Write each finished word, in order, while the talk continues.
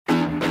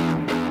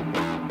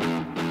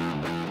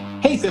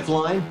Fifth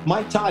Line,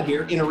 Mike Todd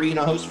here,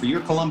 in-arena host for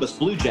your Columbus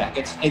Blue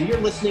Jackets, and you're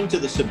listening to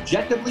the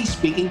Subjectively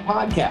Speaking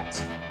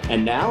podcast.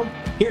 And now,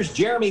 here's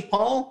Jeremy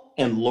Paul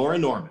and Laura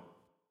Norman.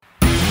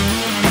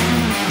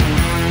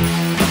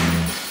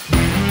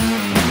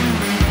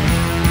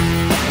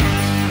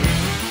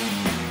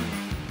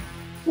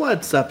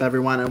 What's up,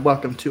 everyone, and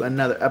welcome to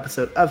another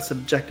episode of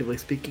Subjectively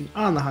Speaking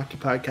on the Hockey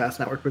Podcast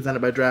Network, presented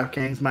by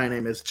DraftKings. My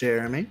name is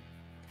Jeremy.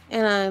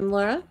 And I'm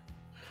Laura.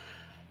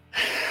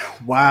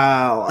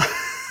 Wow.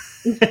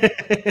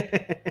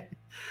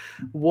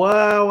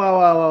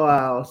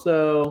 Wow.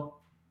 So,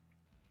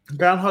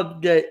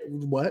 Groundhog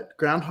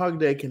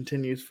Day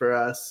continues for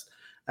us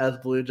as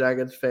Blue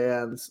Jackets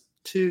fans.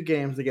 2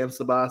 games against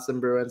the Boston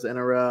Bruins in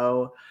a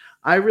row.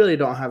 I really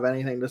don't have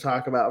anything to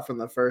talk about from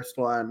the first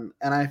one.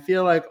 And I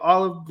feel like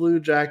all of Blue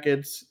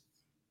Jackets,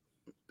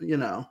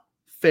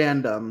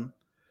 fandom,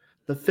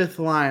 the fifth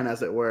line,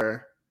 as it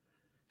were,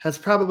 has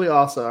probably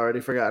also already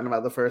forgotten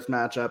about the first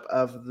matchup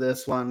of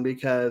this one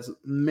because,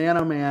 man,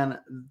 oh man,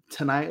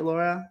 tonight,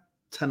 Laura,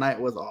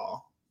 tonight was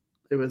all.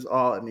 It was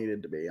all it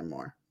needed to be and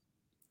more.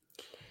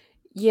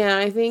 Yeah,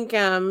 I think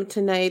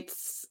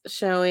tonight's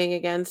showing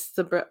against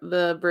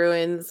the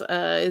Bruins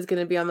is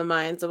going to be on the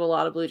minds of a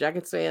lot of Blue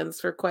Jackets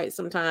fans for quite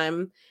some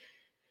time.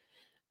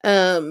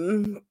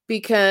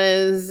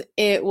 Because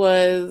it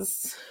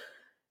was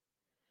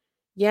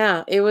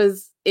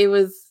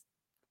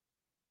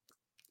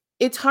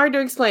it's hard to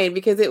explain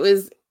because it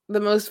was the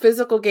most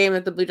physical game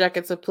that the Blue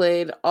Jackets have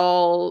played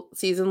all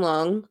season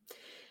long.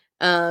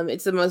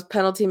 It's the most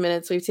penalty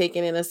minutes we've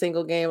taken in a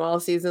single game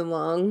all season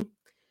long.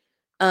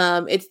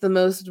 It's the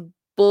most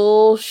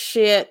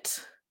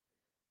bullshit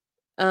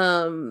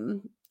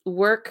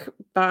work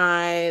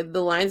by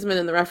the linesmen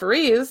and the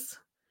referees.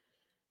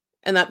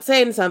 And that's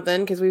saying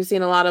something because we've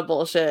seen a lot of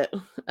bullshit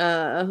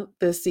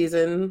this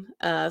season,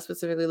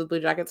 specifically the Blue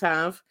Jackets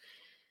have.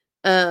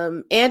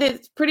 And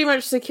it's pretty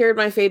much secured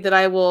my fate that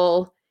I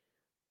will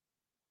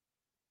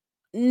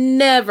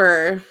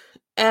never,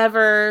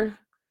 ever,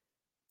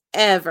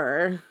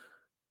 ever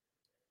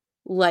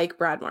like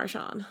Brad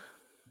Marchand.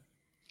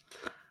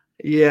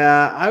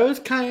 Yeah,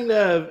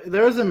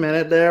 there was a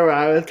minute there where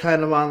I was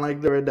kind of on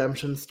like the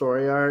redemption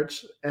story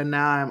arch, and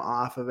now I'm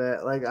off of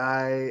it. Like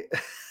I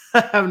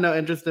have no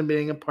interest in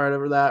being a part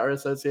of that or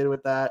associated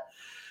with that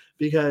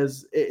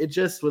because it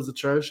just was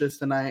atrocious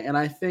tonight. And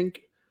I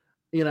think,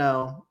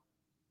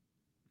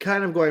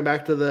 kind of going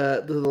back to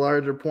the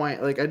larger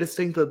point, like I just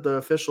think that the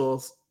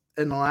officials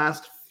in the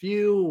last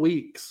few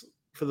weeks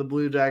for the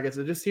Blue Jackets,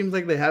 it just seems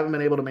like they haven't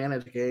been able to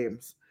manage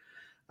games.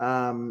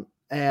 And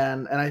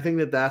I think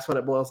that that's what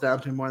it boils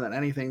down to more than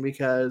anything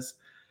because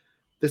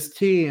this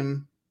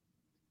team,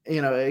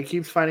 it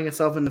keeps finding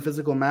itself into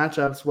physical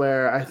matchups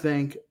where I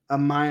think a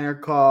minor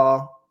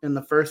call in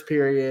the first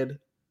period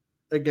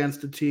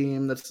against a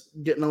team that's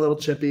getting a little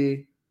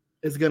chippy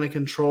is going to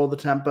control the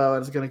tempo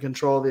and it's going to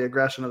control the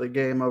aggression of the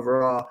game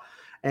overall.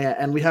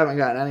 And we haven't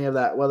gotten any of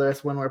that, whether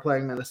it's when we're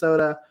playing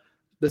Minnesota,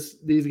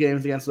 these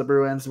games against the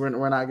Bruins,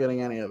 we're not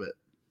getting any of it.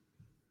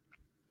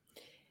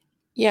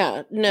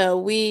 Yeah, no,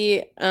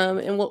 we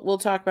and we'll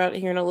talk about it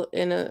here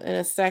in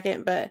a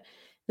second, but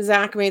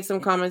Zach made some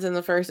comments in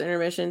the first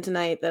intermission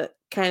tonight that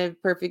kind of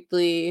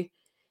perfectly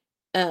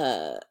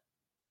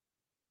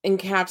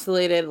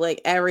encapsulated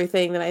like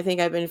everything that I think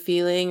I've been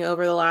feeling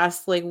over the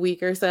last like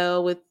week or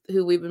so with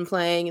who we've been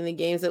playing and the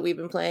games that we've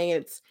been playing.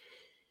 It's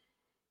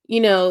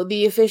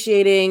the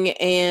officiating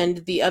and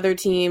the other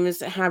teams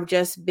have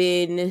just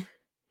been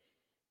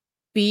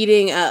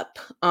beating up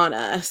on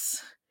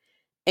us,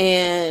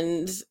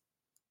 and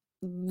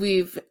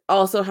we've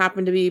also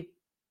happened to be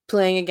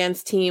playing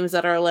against teams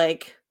that are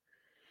like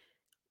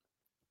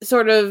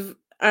sort of,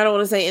 I don't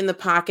want to say in the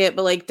pocket,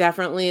 but like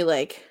definitely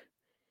like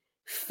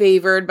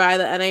favored by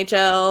the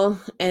NHL.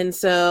 And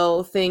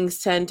so things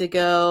tend to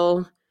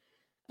go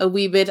a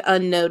wee bit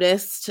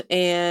unnoticed,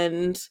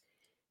 and,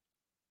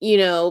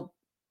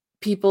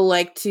 people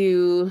like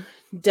to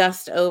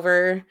dust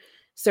over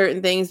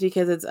certain things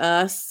because it's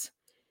us.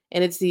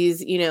 And it's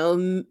these,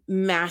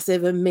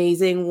 massive,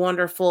 amazing,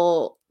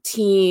 wonderful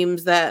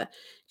teams that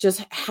just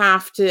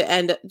have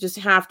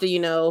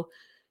to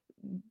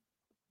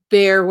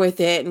bear with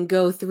it and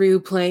go through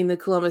playing the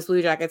Columbus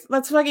Blue Jackets.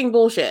 That's fucking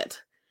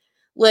bullshit.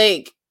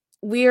 Like,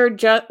 we're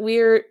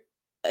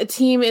a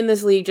team in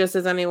this league just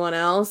as anyone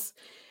else.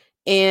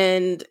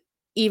 And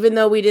even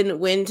though we didn't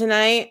win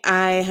tonight,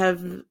 I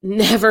have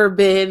never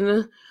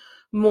been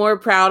more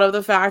proud of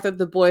the fact that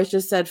the boys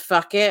just said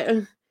fuck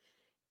it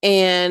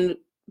and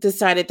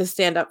decided to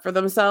stand up for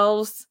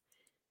themselves.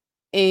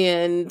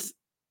 And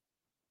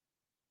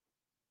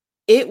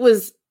it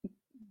was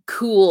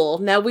cool.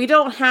 Now we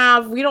don't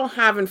have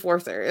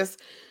enforcers.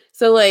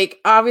 So like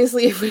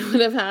obviously if we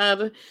would have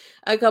had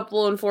a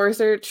couple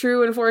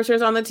true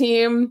enforcers on the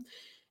team,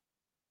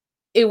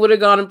 it would have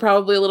gone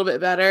probably a little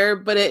bit better.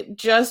 But it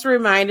just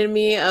reminded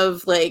me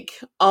of like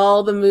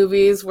all the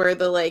movies where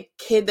the like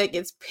kid that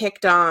gets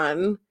picked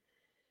on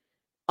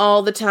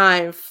all the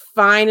time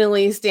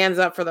finally stands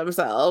up for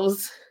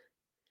themselves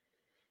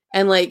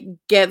and like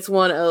gets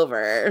one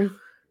over.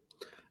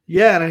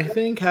 Yeah, and I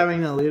think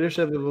having the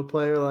leadership of a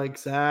player like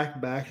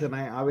Zach back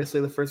tonight, obviously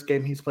the first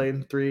game he's played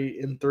in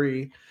three,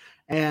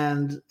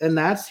 and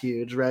that's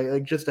huge, right?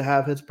 Like just to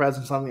have his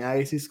presence on the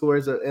ice, he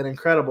scores an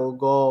incredible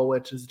goal,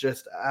 which is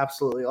just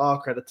absolutely all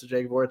credit to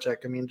Jake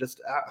Voracek. I mean,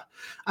 just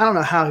I don't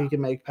know how he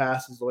can make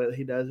passes the way that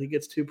he does. He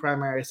gets 2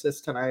 primary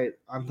assists tonight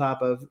on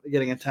top of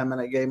getting a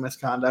 10-minute game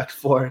misconduct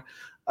for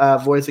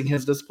voicing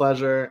his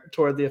displeasure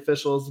toward the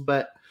officials.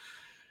 But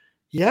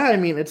yeah, I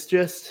mean, it's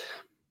just.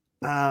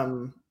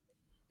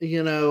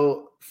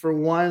 For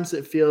once,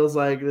 it feels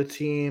like the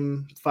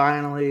team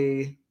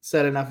finally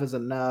said enough is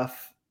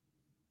enough.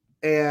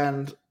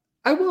 And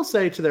I will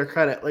say, to their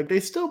credit, like they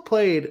still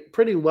played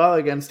pretty well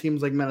against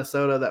teams like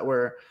Minnesota that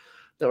were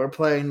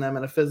playing them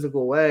in a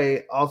physical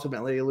way,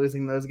 ultimately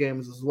losing those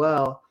games as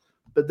well.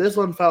 But this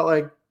one felt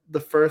like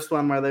the first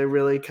one where they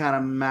really kind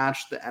of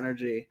matched the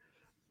energy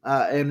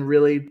and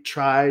really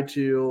tried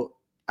to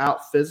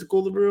out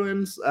physical the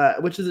Bruins,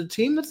 which is a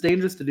team that's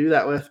dangerous to do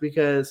that with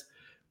because –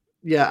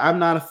 yeah, I'm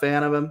not a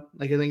fan of him.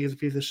 Like, I think he's a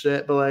piece of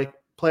shit. But, like,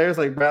 players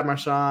like Brad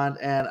Marchand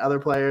and other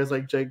players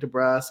like Jake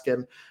DeBrusk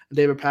and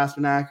David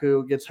Pastrnak,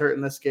 who gets hurt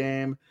in this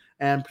game,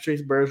 and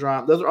Patrice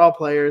Bergeron, those are all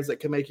players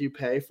that can make you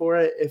pay for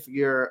it if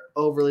you're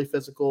overly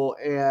physical,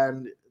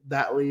 and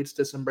that leads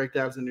to some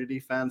breakdowns in your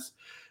defense,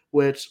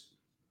 which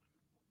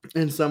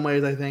in some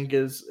ways I think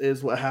is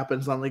what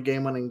happens on the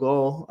game-winning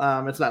goal.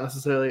 It's not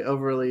necessarily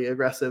overly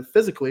aggressive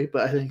physically,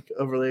 but I think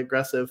overly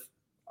aggressive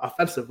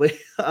offensively.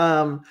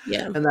 And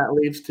that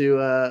leads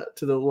to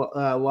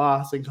the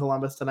loss in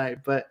Columbus tonight.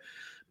 But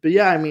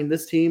yeah, I mean,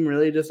 this team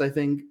really just, I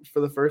think, for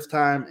the first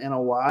time in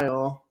a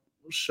while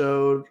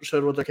showed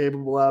what they're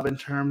capable of in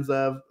terms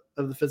of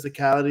the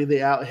physicality.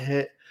 They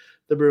out-hit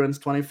the Bruins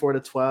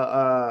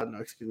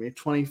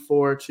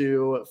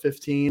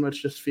 24-15,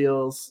 which just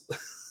feels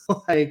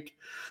like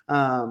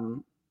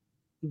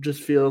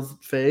just feels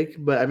fake.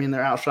 But I mean,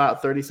 they're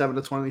outshot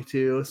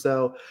 37-22.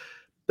 So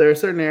there are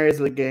certain areas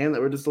of the game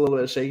that were just a little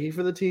bit shaky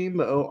for the team,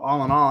 but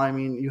all in all, I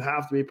mean, you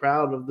have to be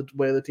proud of the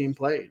way the team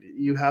played.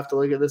 You have to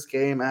look at this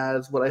game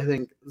as what I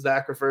think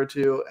Zach referred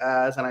to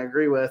as, and I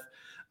agree with,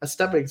 a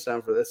stepping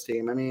stone for this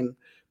team. I mean,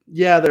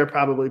 yeah, there are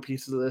probably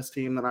pieces of this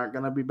team that aren't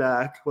going to be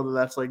back, whether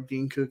that's like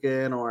Dean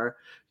Kukin or,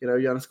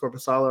 Jonas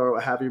Korpisalo or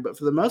what have you. But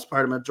for the most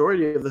part, a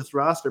majority of this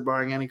roster,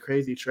 barring any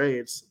crazy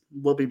trades,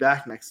 will be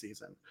back next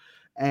season.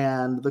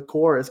 And the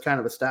core is kind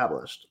of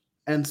established.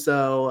 And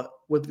so,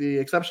 with the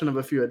exception of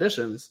a few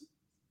additions,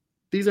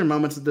 these are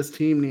moments that this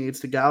team needs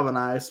to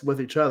galvanize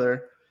with each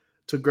other,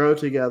 to grow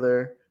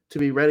together, to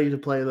be ready to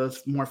play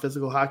those more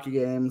physical hockey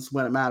games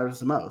when it matters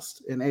the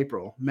most in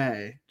April,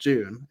 May,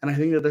 June. And I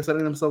think that they're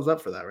setting themselves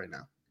up for that right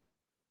now.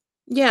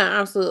 Yeah,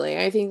 absolutely.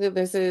 I think that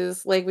this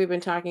is, like we've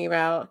been talking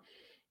about,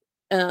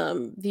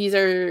 these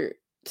are,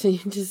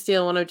 to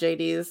steal one of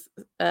JD's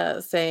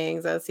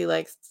sayings, as he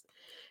likes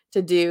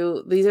to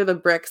do, these are the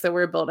bricks that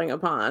we're building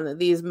upon,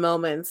 these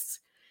moments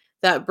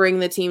that bring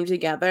the team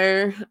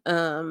together,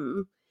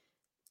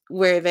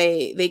 where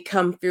they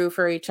come through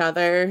for each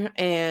other,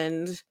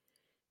 and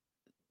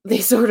they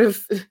sort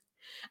of,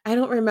 I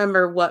don't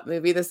remember what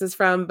movie this is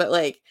from, but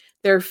like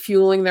they're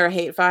fueling their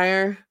hate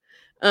fire.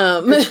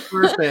 Pitch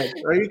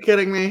Perfect. Are you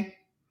kidding me?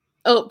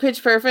 Oh,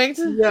 Pitch Perfect?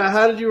 Yeah,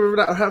 how did you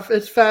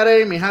it's Fat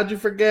Amy. How'd you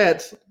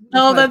forget?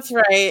 That's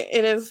right.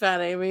 It is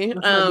Fat Amy.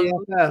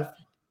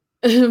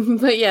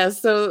 But yeah,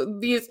 so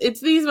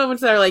it's these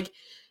moments that are like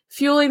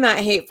fueling that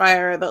hate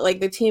fire that like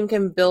the team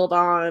can build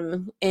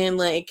on and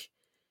like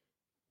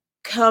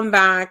come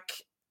back,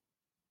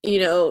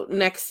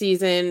 next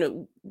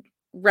season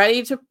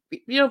ready to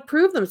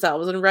prove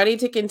themselves and ready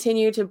to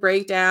continue to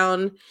break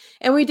down.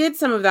 And we did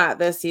some of that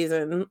this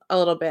season a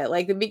little bit.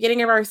 Like the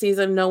beginning of our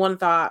season, no one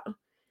thought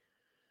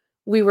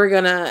we were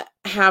gonna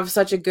have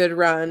such a good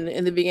run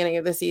in the beginning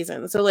of the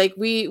season. So like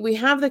we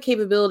have the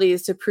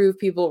capabilities to prove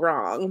people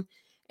wrong.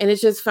 And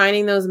it's just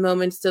finding those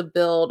moments to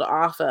build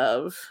off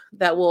of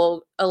that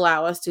will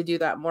allow us to do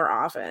that more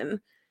often.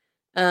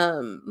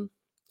 And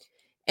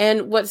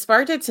what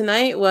sparked it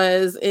tonight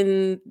was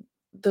in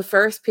the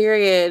first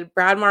period,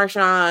 Brad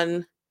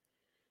Marchand,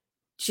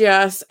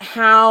 just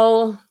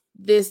how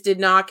this did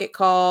not get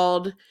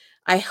called.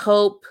 I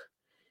hope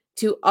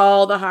to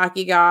all the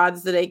hockey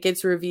gods that it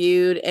gets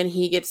reviewed and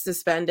he gets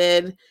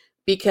suspended,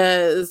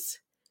 because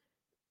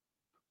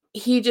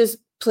he just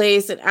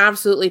placed an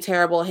absolutely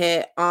terrible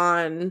hit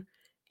on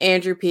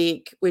Andrew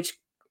Peeke, which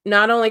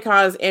not only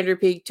caused Andrew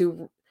Peeke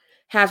to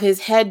have his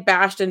head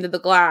bashed into the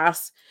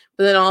glass,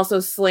 but then also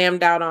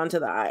slammed out onto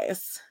the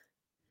ice.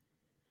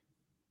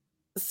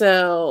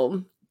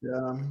 So,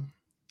 yeah,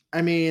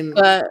 I mean,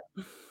 but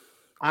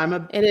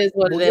it is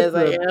what it is,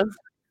 I guess.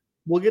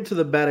 We'll get to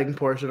the betting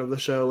portion of the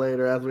show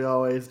later, as we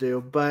always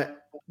do.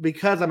 But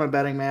because I'm a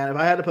betting man, if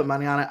I had to put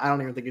money on it, I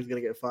don't even think he's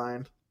going to get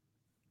fined.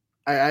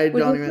 I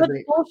don't even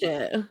think.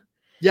 Bullshit.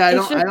 Yeah, I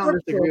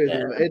don't disagree with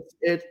you.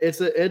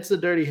 It's a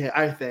dirty hit,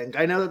 I think.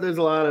 I know that there's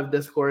a lot of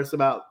discourse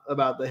about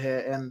the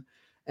hit, and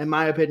in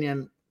my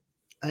opinion,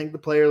 I think the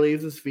player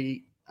leaves his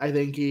feet. I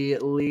think he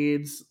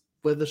leads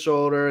with the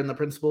shoulder, and the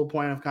principal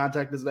point of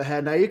contact is the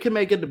head. Now, you can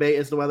make a debate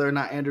as to whether or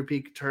not Andrew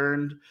Peeke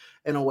turned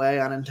in a way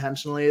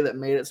unintentionally that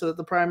made it so that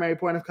the primary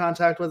point of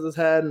contact was his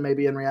head, and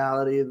maybe in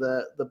reality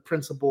the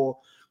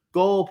principal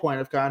goal point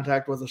of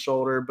contact was the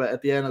shoulder. But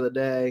at the end of the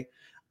day,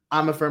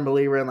 I'm a firm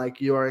believer in, like,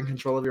 you are in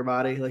control of your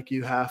body. Like,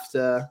 you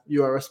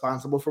are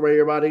responsible for where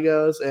your body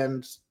goes.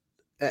 And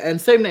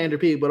same to Andrew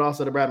Peeke, but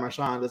also to Brad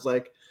Marchand, is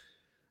like,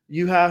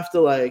 you have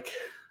to, like,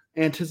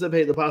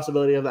 anticipate the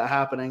possibility of that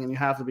happening, and you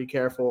have to be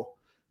careful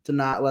to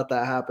not let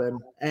that happen.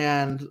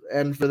 And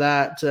for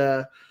that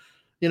to,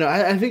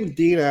 I think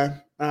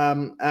Dina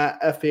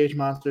at FPH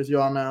Monsters,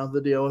 you all know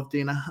the deal with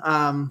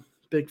Dina,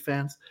 big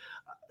fans.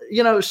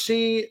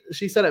 She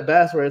said it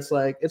best, where it's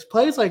like, it's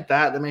plays like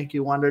that make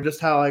you wonder just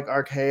how, like,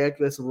 archaic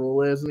this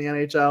rule is in the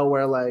NHL,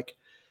 where, like,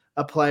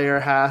 a player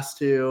has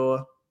to,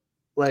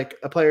 like,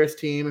 a player's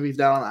team, if he's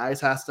down on the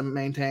ice, has to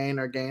maintain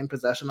or gain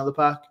possession of the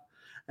puck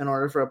in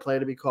order for a play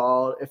to be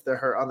called if they're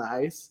hurt on the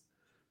ice.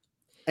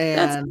 And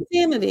that's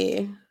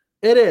insanity.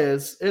 It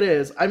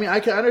is. I mean,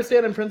 I can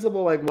understand in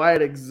principle, like, why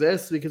it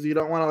exists, because you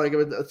don't want to, like,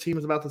 if a team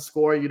is about to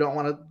score, you don't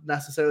want to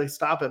necessarily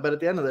stop it. But at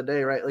the end of the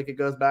day, right, like, it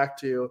goes back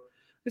to,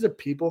 these are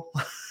people,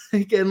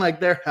 and, like,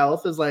 their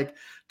health is, like,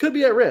 could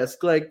be at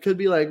risk, like, could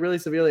be, like, really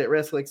severely at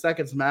risk. Like,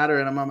 seconds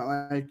matter in a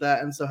moment like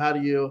that. And so how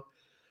do you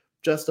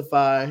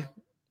justify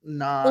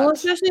not? Well,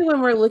 especially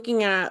when we're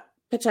looking at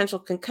potential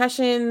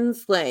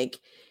concussions, like,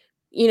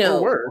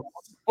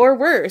 or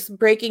worse,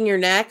 breaking your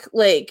neck.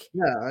 Like,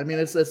 yeah, I mean,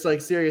 it's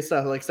like serious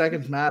stuff. Like,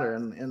 seconds matter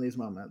in these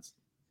moments.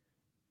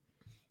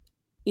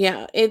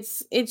 Yeah,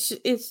 it's.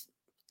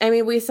 I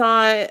mean, we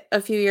saw it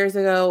a few years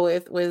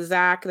ago with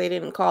Zach. They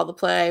didn't call the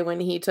play when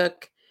he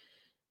took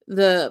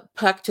the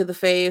puck to the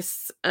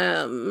face.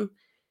 These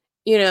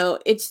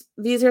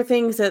are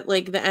things that,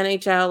 like, the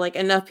NHL, like,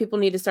 enough people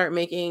need to start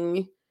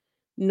making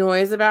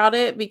noise about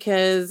it,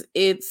 because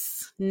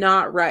it's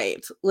not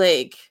right.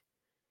 Like,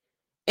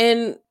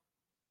 and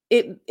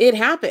it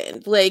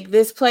happened. Like,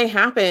 this play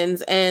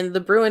happens and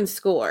the Bruins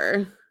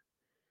score.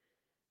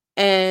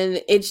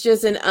 And it's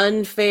just an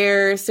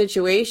unfair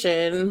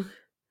situation.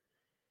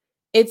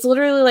 It's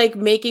literally like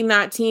making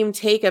that team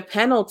take a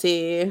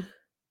penalty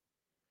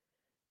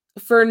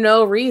for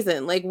no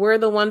reason. Like, we're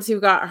the ones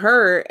who got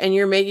hurt and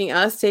you're making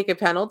us take a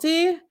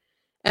penalty,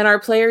 and our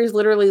players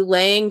literally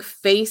laying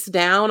face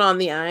down on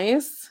the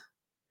ice.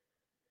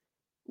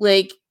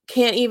 Like,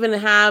 can't even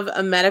have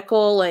a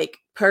medical, like,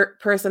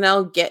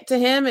 personnel get to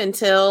him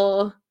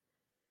until,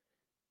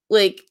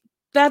 like,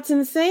 that's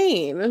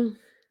insane.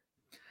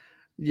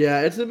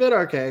 Yeah, it's a bit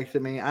archaic to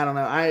me. I don't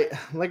know.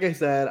 Like I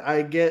said,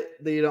 I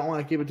get that you don't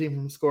want to keep a team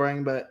from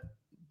scoring, but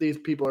these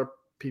people are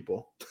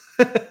people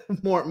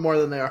more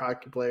than they are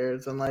hockey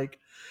players. And, like,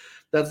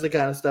 that's the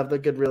kind of stuff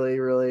that could really,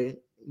 really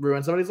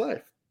ruin somebody's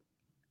life.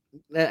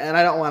 And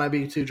I don't want to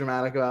be too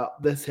dramatic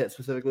about this hit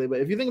specifically, but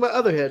if you think about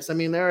other hits, I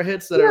mean, there are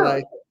hits that are,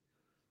 like,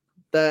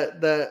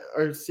 that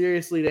are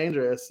seriously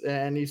dangerous.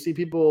 And you see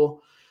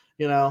people,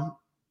 at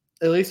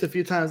least a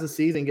few times this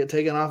season, get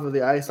taken off of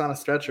the ice on a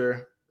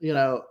stretcher.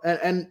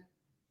 And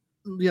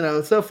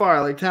so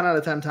far, like, 10 out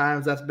of 10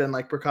 times that's been,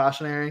 like,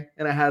 precautionary,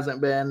 and it hasn't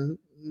been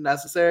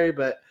necessary.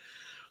 But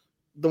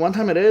the one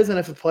time it is, and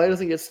if the play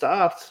doesn't get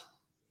stopped,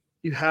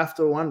 you have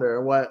to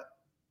wonder what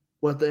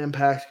the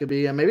impact could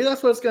be. And maybe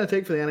that's what it's going to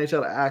take for the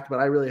NHL to act, but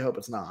I really hope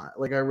it's not.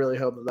 Like, I really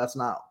hope that that's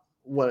not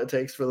what it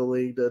takes for the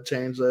league to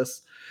change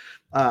this.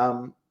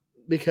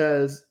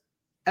 Because,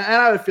 and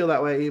I would feel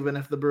that way even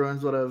if the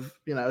Bruins would have,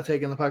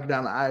 taken the puck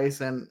down the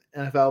ice, and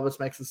if Elvis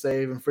makes a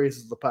save and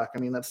freezes the puck. I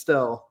mean, that's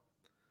still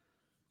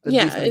it's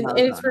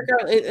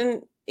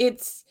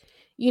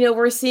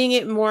we're seeing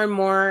it more and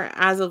more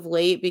as of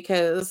late,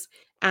 because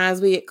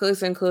as we get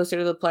closer and closer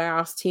to the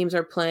playoffs, teams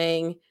are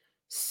playing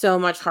so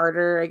much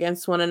harder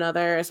against one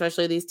another,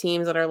 especially these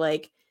teams that are,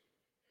 like,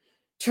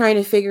 trying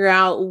to figure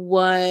out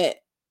what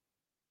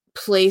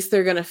place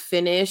they're going to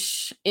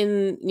finish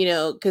in,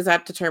 because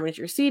that determines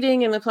your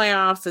seeding in the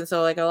playoffs. And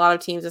so, like, a lot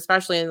of teams,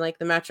 especially in, like,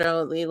 the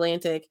Metro, the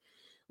Atlantic,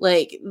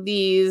 like,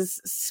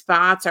 these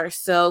spots are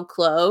so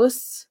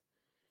close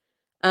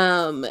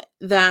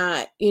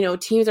that,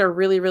 teams are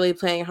really, really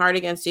playing hard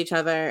against each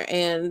other.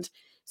 And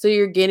so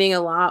you're getting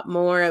a lot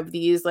more of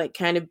these, like,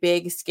 kind of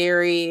big,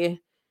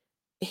 scary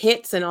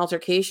hits and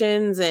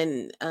altercations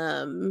and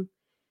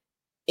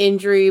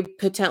injury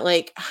potential,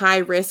 like, high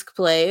risk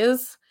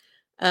plays.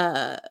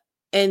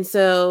 And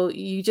so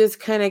you just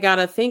kind of got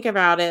to think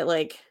about it.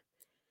 Like,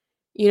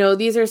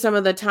 these are some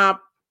of the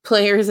top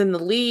players in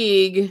the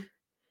league,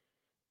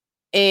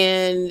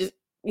 and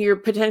you're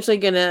potentially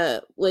going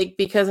to, like,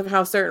 because of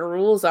how certain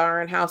rules are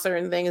and how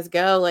certain things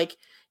go, like,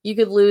 you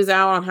could lose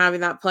out on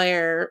having that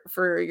player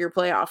for your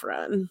playoff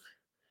run.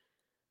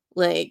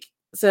 Like,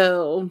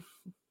 so,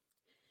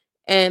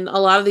 and a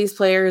lot of these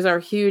players are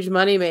huge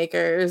money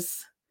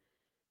makers.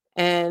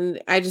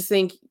 And I just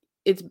think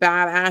it's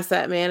bad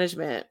asset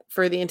management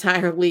for the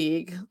entire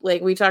league.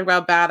 Like, we talk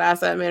about bad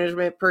asset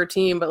management per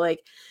team, but,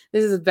 like,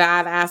 this is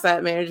bad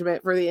asset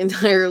management for the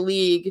entire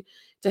league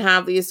to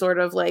have these sort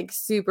of, like,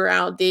 super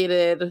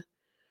outdated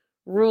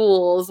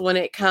rules when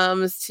it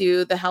comes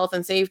to the health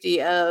and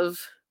safety of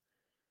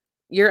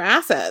your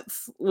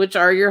assets, which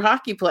are your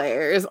hockey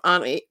players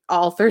on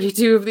all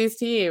 32 of these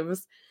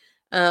teams.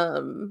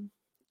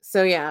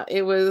 So yeah,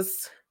 it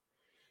was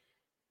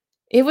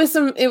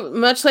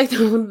much like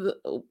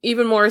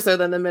even more so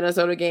than the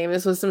Minnesota game.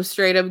 This was some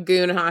straight up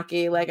goon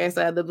hockey. Like I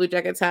said, the Blue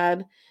Jackets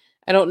had,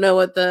 I don't know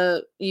what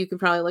you can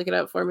probably look it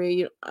up for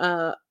me.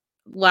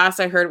 Last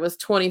I heard was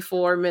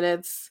 24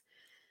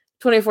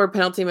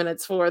 penalty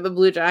minutes for the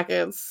Blue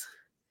Jackets.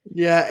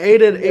 Yeah,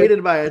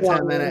 aided by a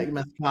 10-minute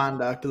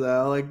misconduct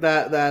though. Like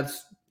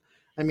that's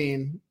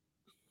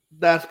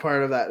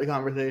part of that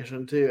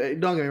conversation too.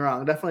 Don't get me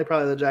wrong, definitely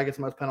probably the Jackets'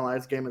 most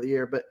penalized game of the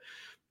year, but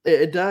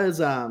it does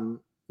and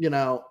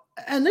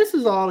this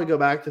is all to go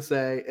back to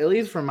say, at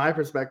least from my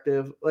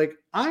perspective, like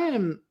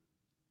I'm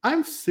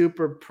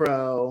super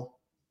pro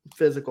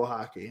physical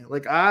hockey.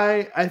 Like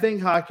I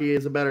think hockey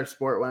is a better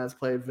sport when it's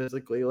played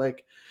physically.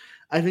 Like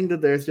I think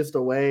that there's just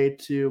a way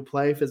to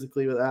play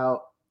physically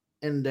without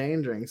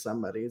endangering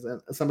somebody's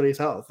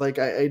health. Like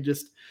I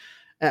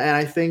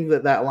think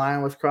that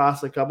line was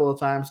crossed a couple of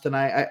times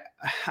tonight.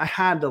 I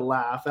had to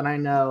laugh, and I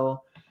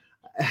know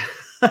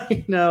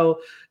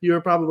you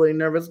were probably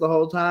nervous the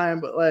whole time,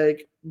 but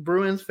like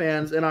Bruins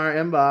fans in our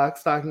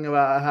inbox talking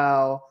about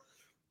how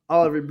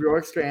Oliver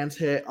Bjorkstrand's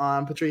hit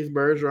on Patrice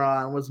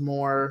Bergeron was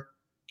more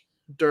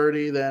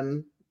dirty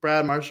than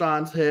Brad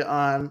Marchand's hit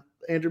on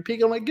Andrew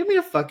Peeke. I'm like, give me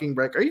a fucking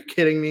break. Are you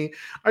kidding me?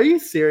 Are you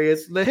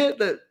serious? The hit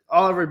that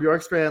Oliver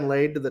Bjorkstrand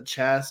laid to the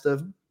chest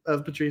of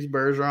Patrice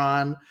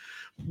Bergeron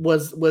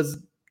was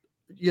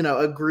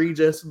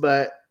egregious,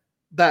 but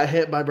that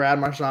hit by Brad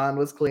Marchand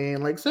was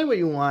clean. Like, say what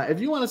you want. If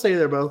you want to say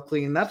they're both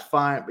clean, that's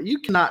fine. But you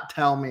cannot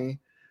tell me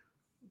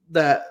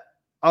that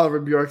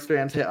Oliver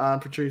Bjorkstrand's hit on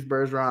Patrice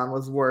Bergeron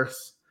was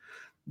worse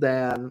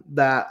than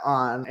that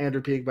on Andrew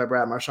Peeke by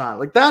Brad Marchand.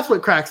 Like, that's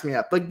what cracks me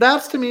up. Like,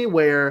 that's to me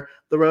where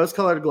the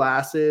rose-colored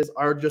glasses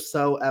are just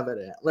so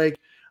evident. Like,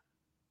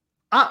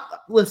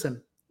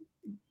 listen,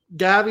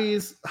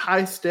 Gabby's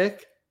high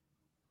stick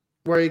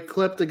where he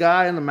clipped a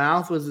guy in the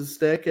mouth was his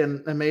stick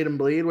and made him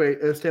bleed. Wait,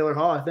 it was Taylor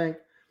Hall, I think.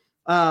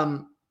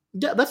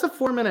 Yeah, that's a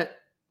 4-minute.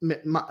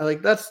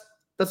 Like, that's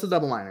a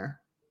double liner.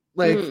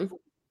 Like,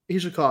 he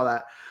should call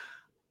that.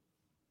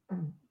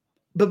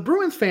 But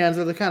Bruins fans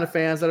are the kind of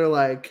fans that are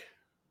like,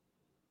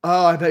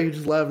 oh, I bet you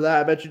just loved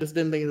that. I bet you just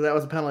didn't think that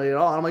was a penalty at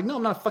all. And I'm like, no,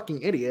 I'm not a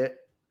fucking idiot.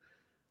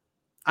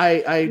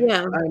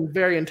 I'm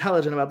very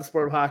intelligent about the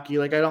sport of hockey.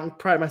 Like, I don't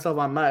pride myself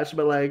on much,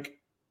 but like,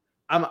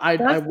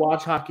 I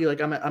watch hockey. Like,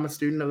 I'm a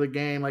student of the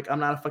game. Like, I'm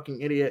not a fucking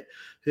idiot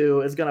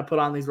who is gonna put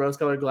on these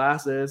rose-colored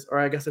glasses, or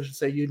I guess I should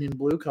say union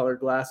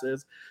blue-colored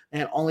glasses,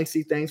 and only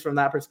see things from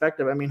that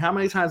perspective. I mean, how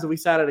many times have we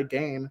sat at a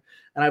game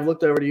and I've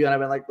looked over to you and I've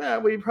been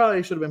like, we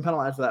probably should have been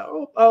penalized for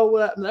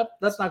that.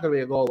 That's not gonna be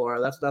a goal, Laura.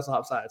 That's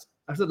offsides.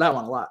 I've said that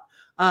one a lot.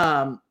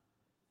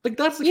 Like,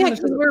 that's the kind of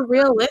because we're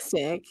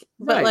realistic,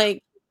 but right.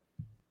 Like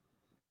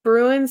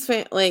Bruins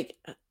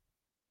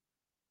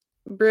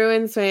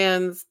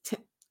fans,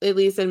 at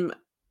least in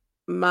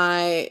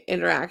my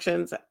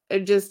interactions,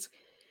 just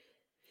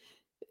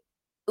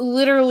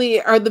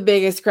literally are the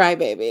biggest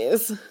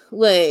crybabies.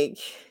 Like,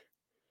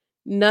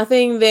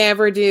 nothing they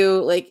ever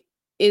do like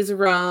is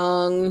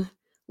wrong.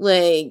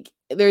 Like,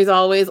 there's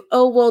always,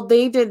 oh well,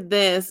 they did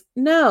this.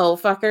 No,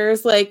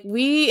 fuckers. Like,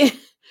 we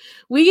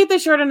get the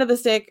short end of the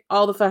stick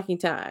all the fucking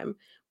time,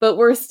 but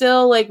we're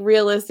still like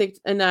realistic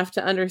enough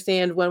to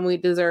understand when we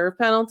deserve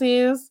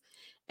penalties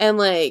and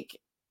like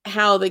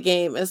how the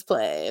game is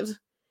played.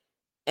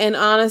 And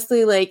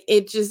honestly, like,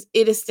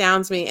 it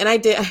astounds me. And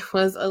I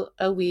was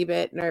a wee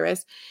bit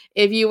nervous.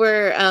 If you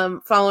were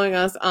following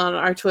us on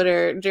our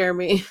Twitter,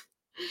 Jeremy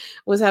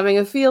was having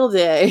a field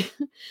day.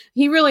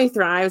 He really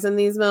thrives in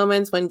these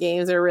moments when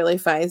games are really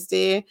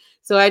feisty.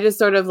 So I just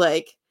sort of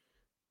like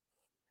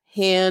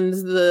hand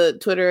the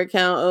Twitter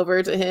account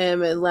over to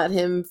him and let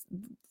him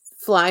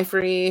fly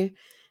free.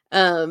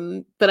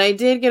 But I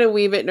did get a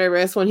wee bit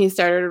nervous when he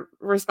started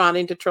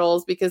responding to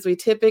trolls, because we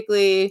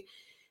typically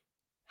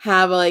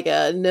have like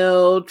a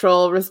no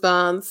troll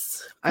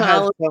response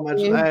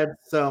policy. I had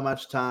so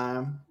much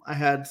time. I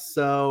had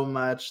so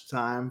much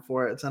time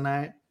for it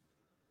tonight.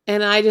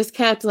 And I just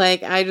kept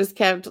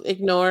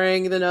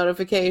ignoring the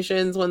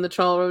notifications when the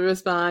troll would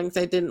respond,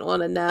 because I didn't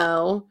want to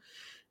know.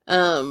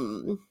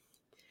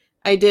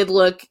 I did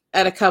look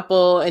at a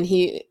couple and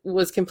he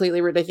was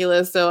completely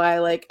ridiculous. So I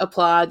like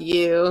applaud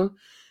you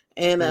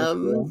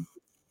and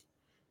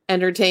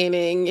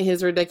entertaining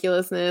his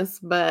ridiculousness.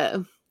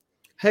 But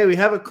hey, we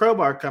have a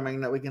crowbar coming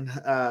that we can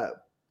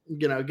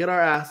get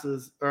our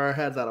asses or our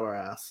heads out of our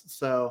ass.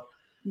 So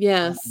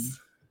yes,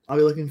 I'll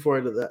be looking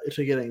forward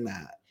to getting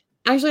that.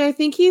 Actually, I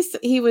think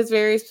he was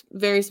very,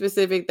 very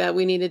specific that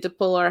we needed to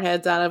pull our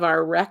heads out of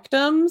our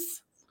rectums.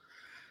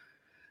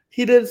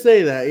 He did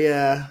say that,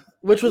 yeah,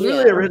 which was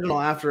really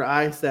original after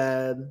I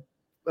said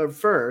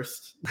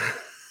first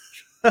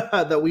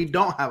that we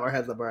don't have our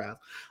heads up our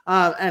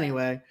ass.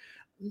 Anyway,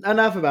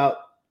 enough about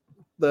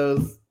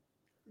those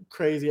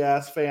crazy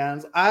ass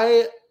fans.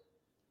 I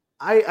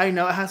I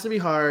know it has to be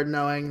hard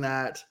knowing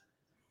that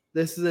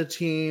this is a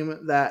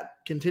team that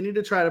continue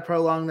to try to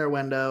prolong their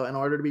window in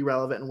order to be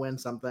relevant and win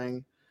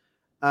something.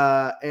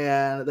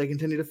 And they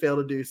continue to fail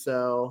to do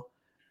so.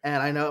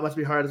 And I know it must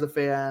be hard as a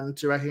fan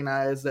to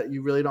recognize that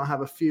you really don't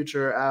have a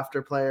future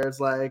after players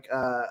like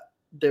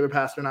David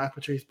Pastrnak,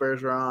 Patrice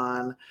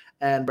Bergeron,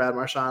 and Brad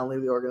Marchand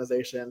leave the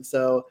organization.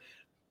 So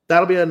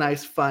that'll be a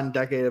nice, fun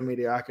decade of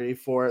mediocrity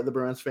for the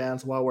Bruins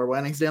fans while we're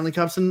winning Stanley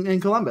Cups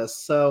in Columbus.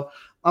 So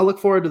I'll look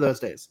forward to those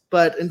days.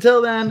 But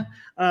until then,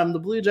 the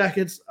Blue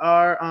Jackets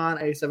are on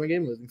a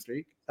 7-game losing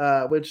streak,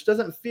 which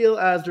doesn't feel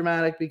as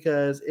dramatic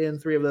because in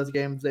 3 of those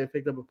games they've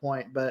picked up a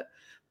point. But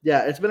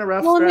yeah, it's been a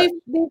rough stretch.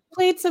 They've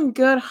played some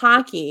good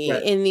hockey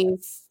in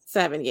these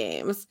 7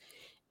 games,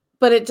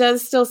 but it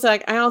does still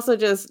suck. I also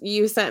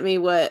you sent me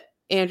what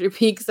Andrew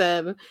Peak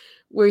said,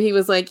 where he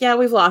was like, yeah,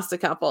 we've lost a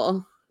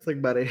couple. It's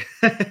like, buddy.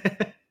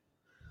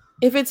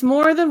 If it's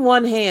more than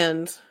one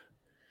hand,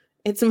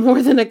 it's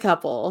more than a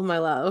couple, my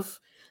love.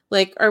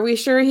 Like, are we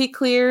sure he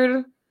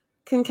cleared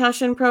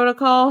concussion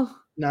protocol?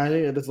 No, I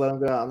think I just let him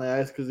go out on the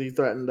ice because he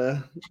threatened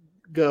to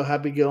go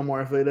Happy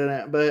Gilmore if they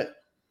didn't. But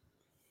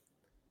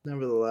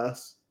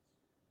nevertheless.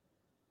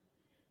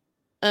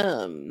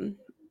 But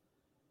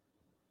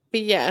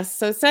yes,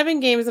 so 7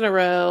 games in a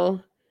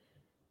row.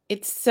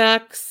 It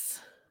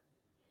sucks.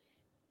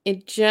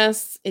 It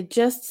just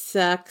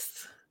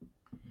sucks.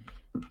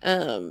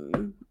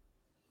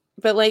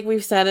 But like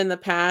we've said in the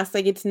past,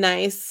 like it's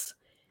nice,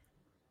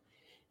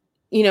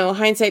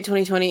 hindsight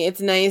 2020,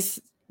 it's nice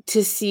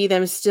to see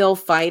them still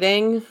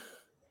fighting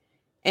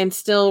and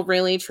still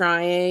really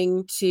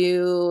trying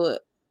to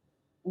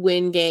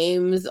win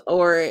games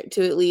or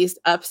to at least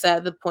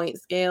upset the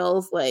point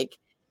scales. Like,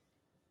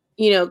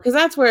 because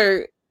that's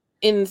where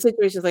in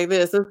situations like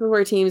this is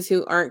where teams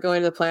who aren't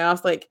going to the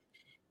playoffs, like,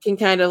 can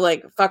kind of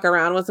like fuck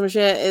around with some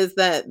shit, is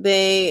that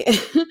they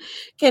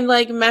can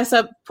like mess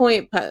up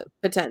point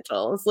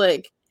potentials.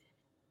 Like,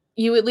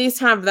 you at least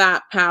have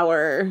that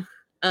power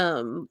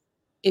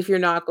if you're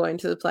not going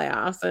to the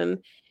playoffs. And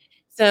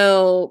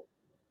so,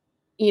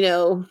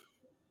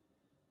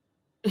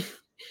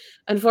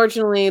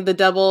 unfortunately the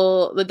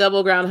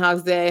double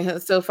Groundhog's Day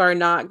has so far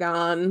not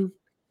gone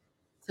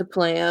to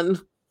plan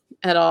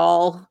at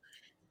all.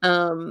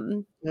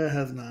 It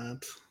has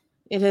not.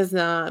 It has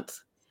not.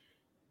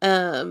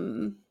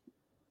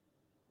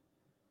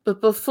 But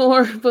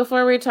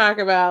before we talk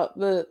about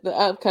the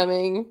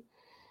upcoming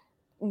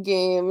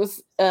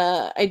games,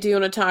 I do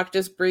want to talk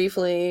just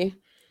briefly.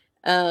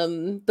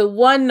 The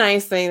one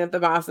nice thing that the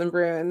Boston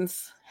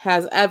Bruins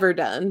has ever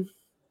done,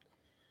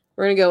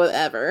 we're gonna go with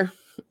ever,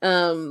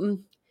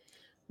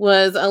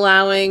 was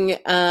allowing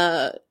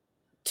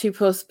to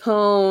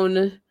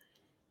postpone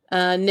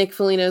Nick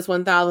Foligno's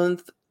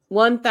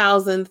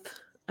 1000th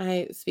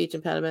speech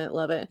impediment.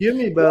 Love it. You and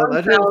me both.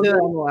 I tried to say that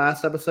on the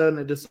last episode and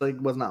it just like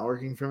was not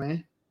working for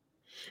me.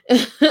 Now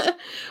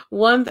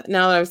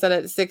that I've said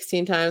it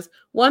 16 times,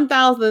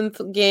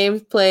 1000th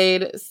games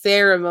played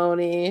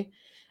ceremony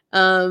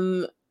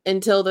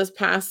until this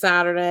past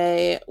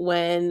Saturday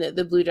when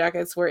the Blue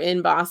Jackets were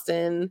in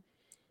Boston.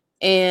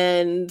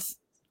 And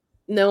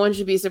no one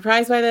should be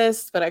surprised by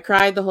this, but I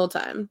cried the whole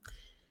time.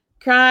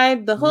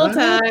 Time.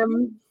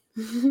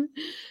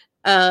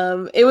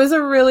 It was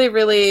a really,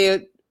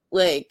 really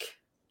like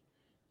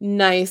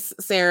nice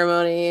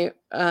ceremony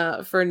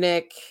for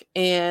Nick,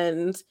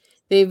 and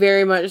they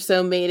very much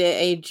so made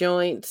it a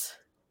joint,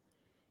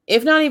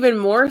 if not even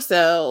more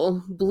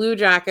so, Blue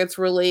Jackets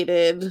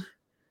related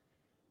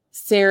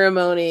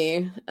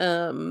ceremony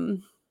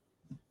than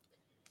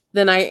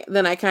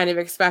I kind of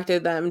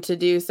expected them to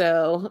do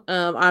so.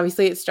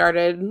 Obviously it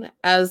started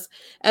as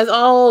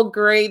all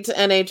great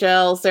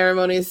NHL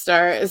ceremonies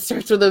start. It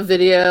starts with a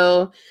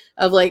video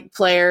of like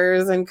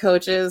players and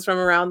coaches from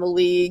around the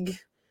league,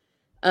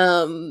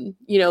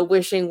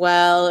 wishing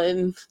well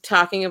and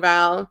talking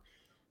about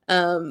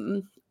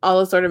all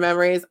those sort of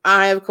memories.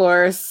 I, of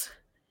course,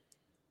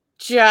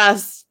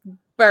 just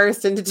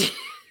burst into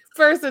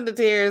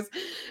tears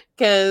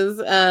because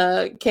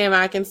Cam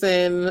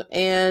Atkinson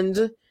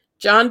and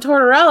John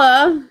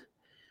Tortorella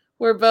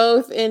were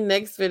both in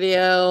Nick's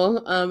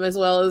video, as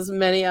well as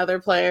many other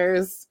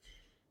players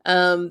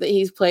that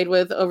he's played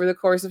with over the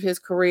course of his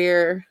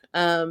career.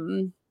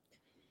 And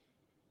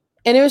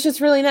it was just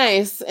really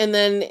nice. And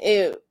then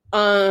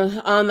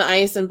on the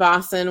ice in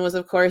Boston was,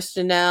 of course,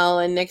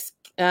 Janelle and Nick's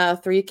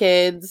 3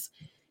 kids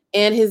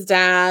and his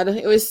dad.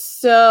 It was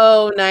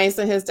so nice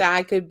that his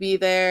dad could be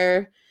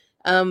there.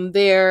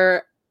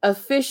 They're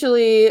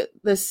officially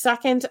the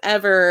second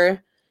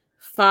ever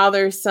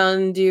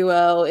father-son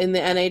duo in the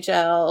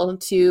NHL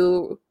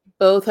to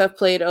both have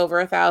played over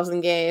 1,000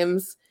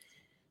 games,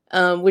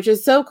 which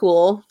is so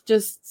cool.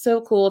 Just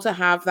so cool to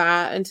have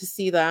that and to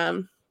see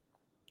them.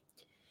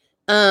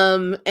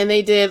 And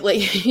they did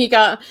like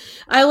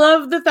I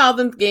love the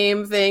 1,000th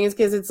game things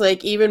because it's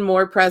like even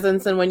more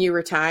presents than when you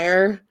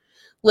retire.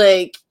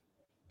 Like,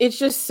 it's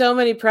just so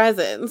many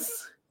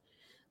presents.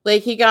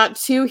 Like, he got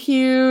 2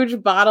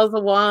 huge bottles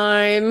of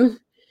wine.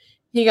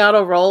 He got a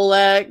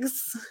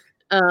Rolex.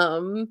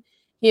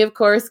 He, of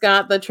course,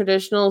 got the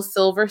traditional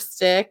silver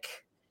stick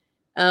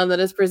that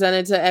is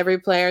presented to every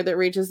player that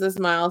reaches this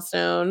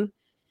milestone.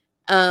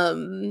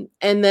 And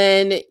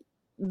then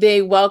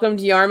they welcomed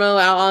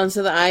Jarmo out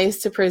onto the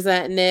ice to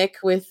present Nick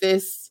with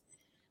this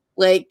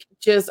like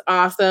just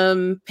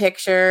awesome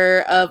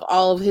picture of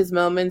all of his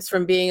moments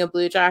from being a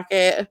Blue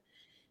Jacket.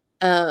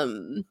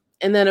 And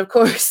then of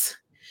course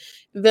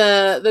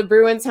the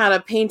Bruins had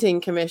a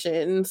painting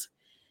commissioned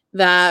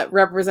that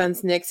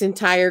represents Nick's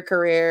entire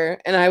career,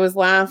 and I was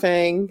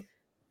laughing,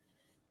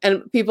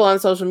 and people on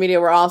social media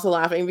were also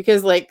laughing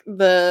because like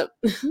the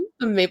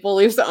Maple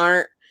Leafs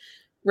aren't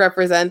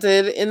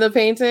represented in the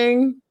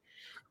painting.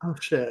 Oh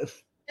shit.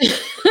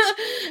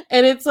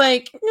 And it's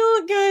like,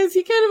 no, guys,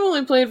 he kind of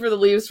only played for the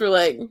Leafs for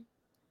like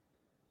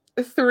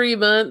 3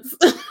 months.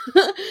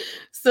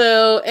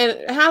 So,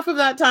 and half of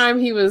that time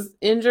he was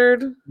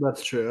injured.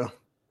 That's true.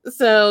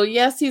 So,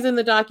 yes, he's in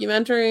the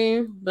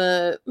documentary,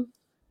 but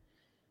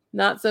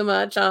not so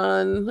much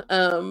on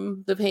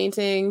the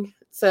painting.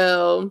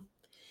 So,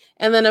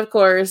 and then of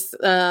course,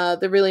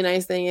 the really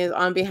nice thing is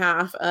on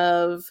behalf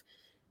of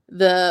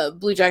the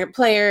Blue Jacket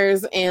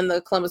players and the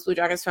Columbus Blue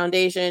Jackets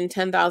Foundation,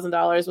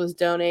 $10,000 was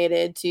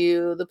donated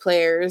to the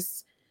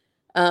players.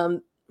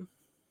 Am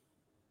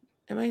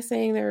I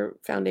saying their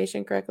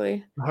foundation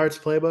correctly? The Hearts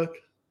Playbook?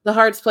 The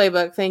Hearts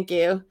Playbook, thank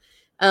you.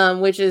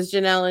 Which is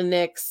Janelle and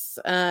Nick's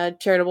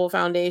charitable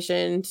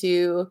foundation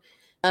to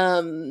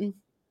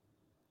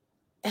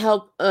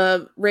help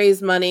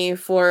raise money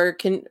for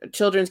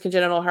children's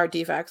congenital heart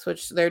defects,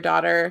 which their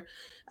daughter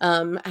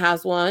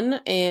has one.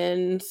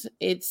 And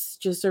it's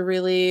just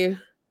it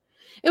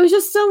was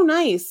just so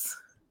nice.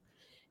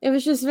 It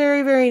was just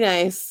very, very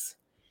nice.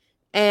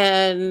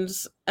 And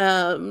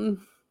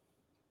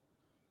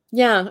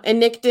yeah, and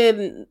Nick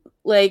did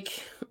like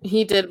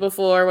he did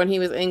before when he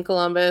was in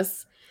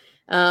Columbus.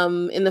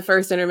 In the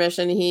first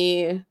intermission,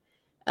 he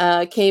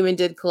came and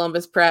did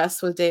Columbus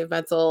Press with Dave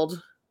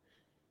Metzold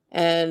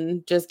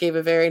and just gave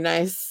a very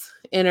nice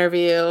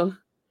interview.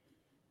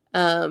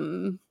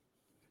 And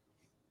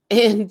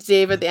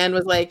Dave at the end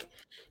was like,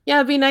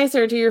 yeah, be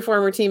nicer to your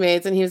former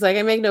teammates. And he was like,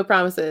 I make no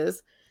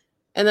promises.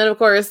 And then, of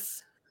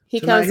course,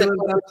 he comes to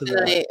Columbus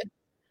tonight.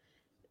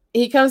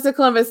 He comes to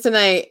Columbus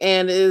tonight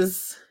and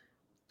is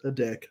a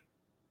dick.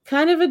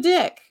 Kind of a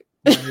dick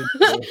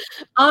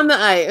on the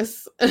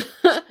ice.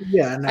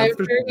 Yeah, no, I'm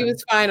sure he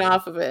was fine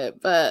off of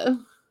it, but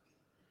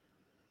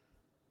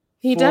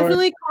he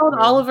definitely called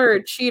Oliver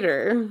a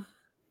cheater.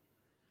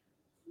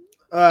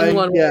 Yeah,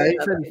 he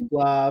said he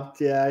flopped.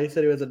 Yeah, he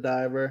said he was a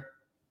diver.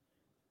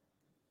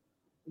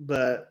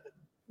 But,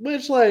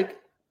 which, like,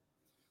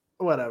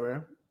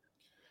 whatever.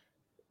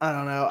 I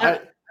don't know. I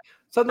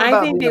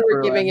think they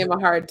were giving him a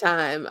hard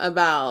time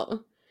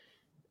about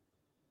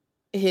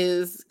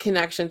his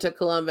connection to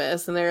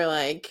Columbus, and they're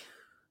like,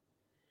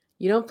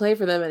 you don't play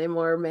for them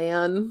anymore,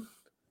 man.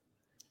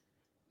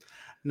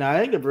 No, I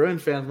think the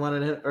Bruins fans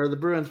wanted him, or the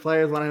Bruins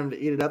players wanted him to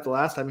eat it up the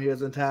last time he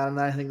was in town, and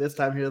I think this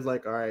time he was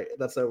like, all right,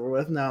 that's over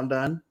with. Now I'm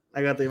done.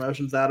 I got the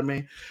emotions out of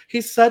me.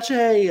 He's such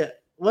a,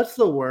 what's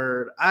the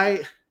word?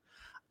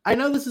 I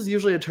know this is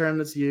usually a term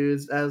that's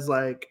used as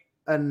like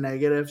a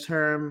negative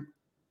term,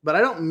 but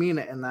I don't mean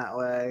it in that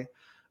way.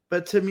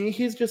 But to me,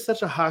 he's just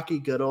such a hockey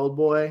good old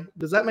boy.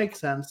 Does that make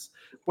sense?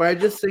 Where I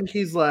just think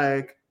he's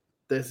like,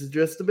 this is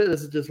just a bit.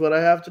 This is just what I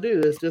have to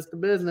do. This is just a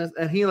business.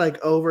 And he like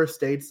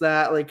overstates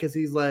that, like, because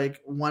he's like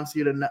wants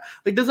you to know.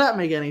 Like, does that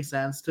make any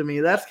sense to me?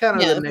 That's kind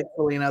of the Nick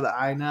Foligno that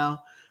I know.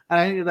 And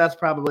I think that's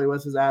probably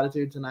was his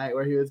attitude tonight,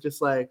 where he was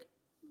just like,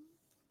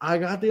 I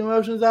got the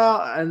emotions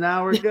out, and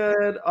now we're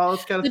good. All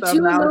this kind of stuff. The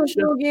 2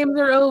 emotional games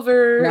are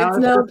over. It's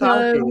no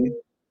time.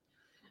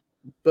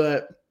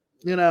 But,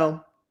 you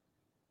know,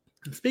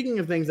 speaking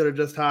of things that are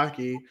just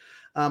hockey,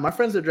 our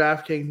friends at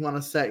DraftKings want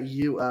to set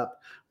you up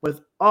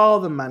with all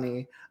the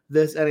money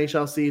this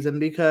NHL season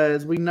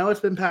because we know it's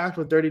been packed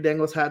with dirty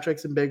dangles, hat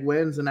tricks, and big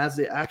wins. And as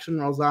the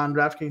action rolls on,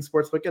 DraftKings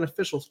Sportsbook, an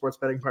official sports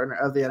betting partner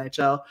of the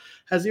NHL,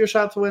 has your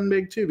shot to win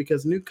big too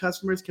because new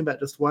customers can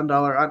bet just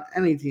 $1 on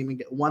any team and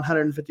get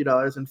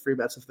 $150 in free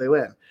bets if they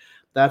win.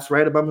 That's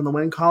right, a bump in the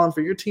win column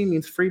for your team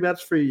means free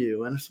bets for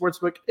you. And if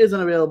Sportsbook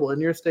isn't available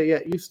in your state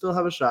yet, you still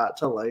have a shot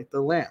to light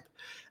the lamp.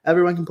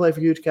 Everyone can play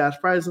for huge cash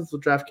prizes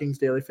with DraftKings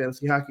Daily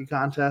Fantasy Hockey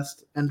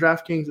Contest, and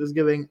DraftKings is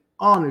giving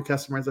all new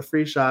customers a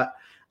free shot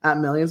at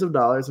millions of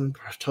dollars in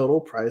total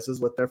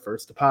prizes with their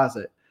first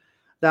deposit.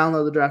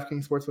 Download the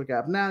DraftKings Sportsbook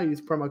app now, use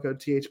promo code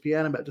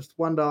THPN, and bet just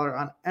 $1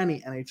 on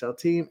any NHL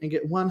team and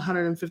get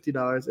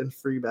 $150 in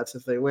free bets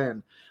if they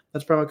win.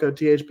 That's promo code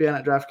THPN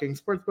at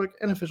DraftKings Sportsbook,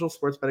 an official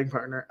sports betting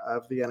partner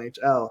of the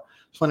NHL.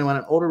 21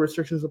 and older,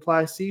 restrictions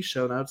apply. See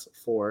show notes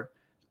for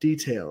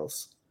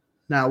details.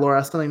 Now,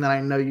 Laura, something that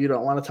I know you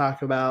don't want to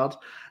talk about,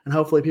 and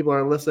hopefully people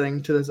are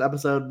listening to this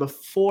episode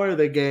before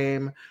the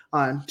game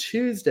on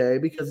Tuesday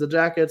because the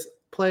Jackets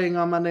playing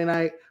on Monday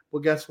night.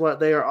 Well, guess what?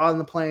 They are on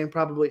the plane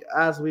probably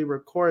as we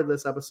record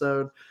this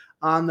episode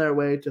on their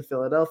way to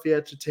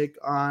Philadelphia to take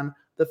on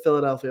the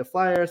Philadelphia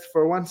Flyers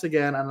for once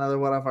again another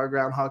one of our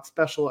Groundhog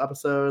special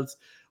episodes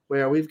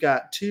where we've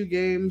got 2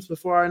 games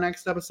before our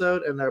next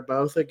episode, and they're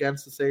both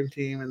against the same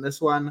team. And this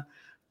one,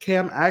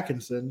 Cam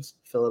Atkinson's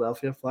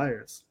Philadelphia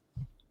Flyers.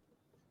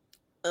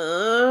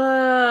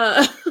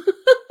 I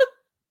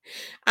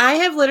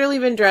have literally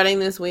been dreading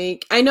this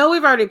week. I know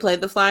we've already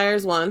played the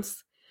Flyers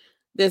once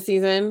this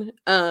season,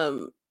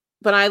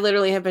 but I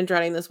literally have been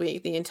dreading this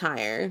week the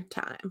entire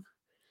time.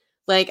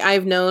 Like,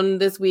 I've known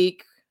this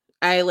week,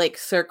 I like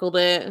circled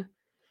it.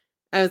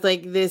 I was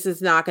like, this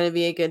is not going to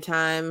be a good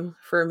time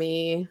for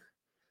me.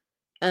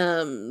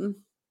 And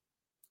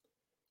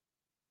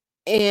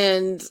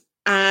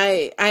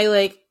I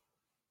like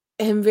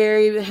have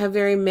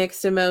very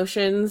mixed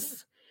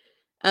emotions.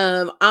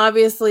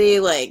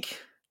 Obviously, like,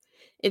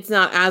 it's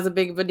not as a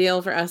big of a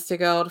deal for us to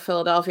go to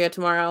Philadelphia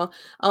tomorrow,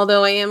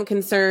 although I am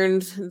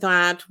concerned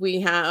that we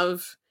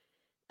have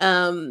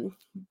burned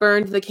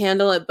the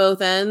candle at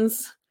both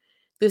ends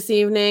this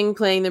evening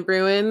playing the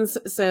Bruins,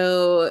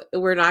 so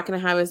we're not going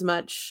to have as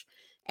much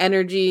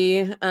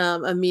energy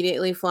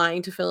immediately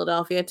flying to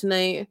Philadelphia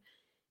tonight,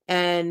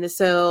 and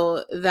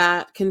so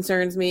that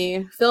concerns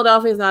me.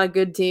 Philadelphia is not a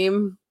good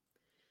team.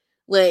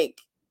 Like,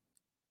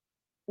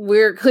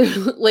 we're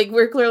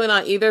clearly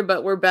not either,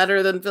 but we're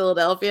better than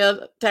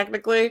Philadelphia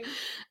technically.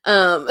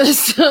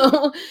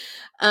 So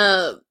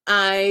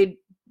I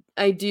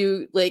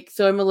do like,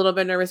 so I'm a little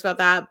bit nervous about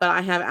that, but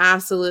I have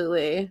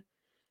absolutely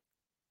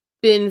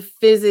been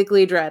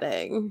physically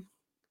dreading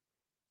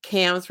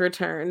Cam's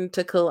return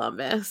to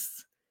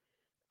Columbus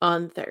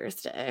on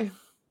Thursday.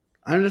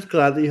 I'm just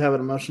glad that you have an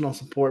emotional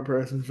support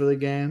person for the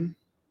game.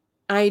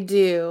 I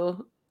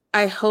do.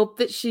 I hope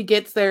that she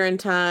gets there in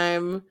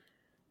time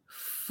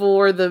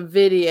for the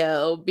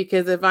video,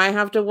 because if I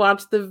have to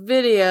watch the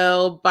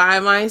video by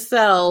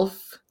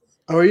myself...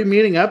 Oh, are you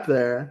meeting up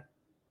there?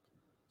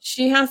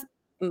 She has,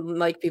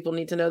 like, people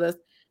need to know this,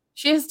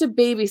 she has to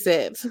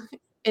babysit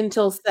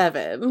until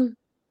 7.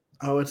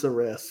 Oh, it's a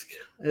risk.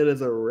 It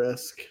is a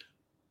risk.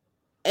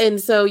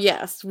 And so,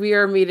 yes, we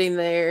are meeting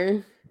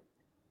there.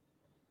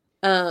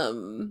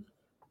 And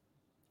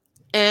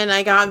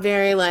I got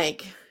very,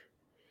 like,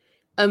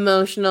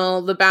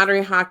 emotional. The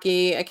Battery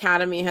Hockey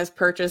Academy has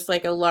purchased,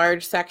 like, a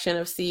large section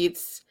of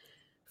seats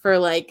for,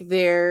 like,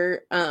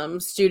 their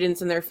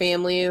students and their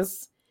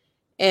families.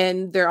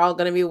 And they're all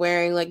going to be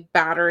wearing, like,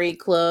 Battery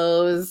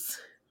clothes,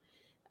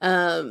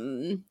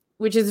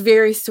 which is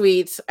very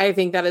sweet. I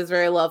think that is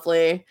very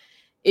lovely.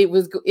 It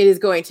is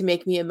going to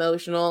make me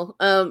emotional.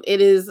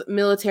 It is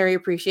Military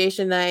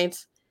Appreciation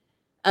Night,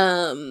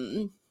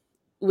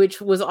 which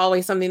was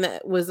always something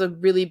that was a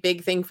really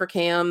big thing for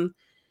Cam.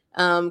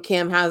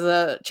 Cam has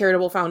a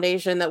charitable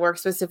foundation that works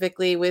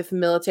specifically with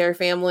military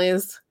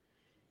families.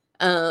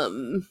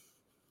 And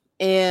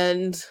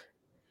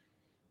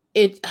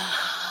it's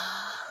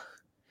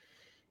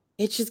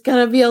just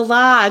gonna be a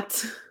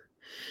lot.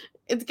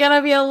 It's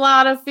gonna be a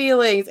lot of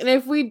feelings. And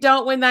if we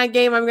don't win that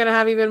game, I'm gonna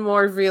have even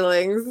more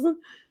feelings.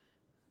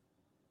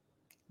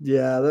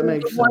 Yeah, that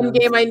makes sense. One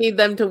game I need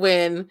them to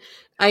win.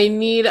 I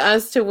need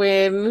us to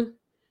win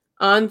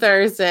on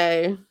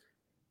Thursday.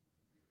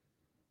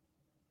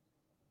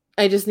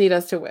 I just need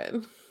us to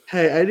win.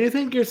 Hey, I do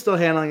think you're still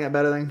handling it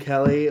better than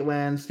Kelly.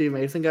 When Steve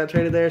Mason got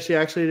traded there, she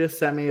actually just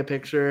sent me a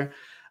picture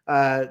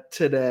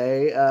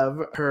today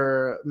of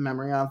her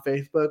memory on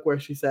Facebook where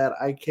she said,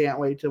 I can't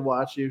wait to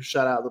watch you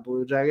shut out the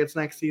Blue Jackets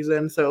next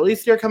season. So at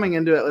least you're coming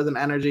into it with an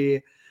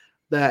energy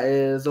that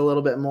is a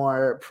little bit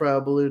more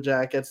pro Blue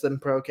Jackets than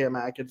pro Cam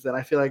Atkinson.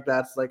 I feel like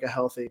that's like a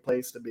healthy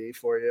place to be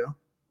for you.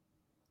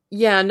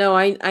 Yeah, no,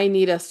 I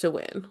need us to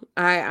win.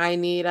 I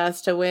need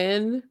us to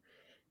win.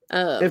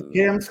 If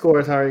Cam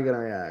scores, how are you going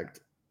to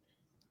react?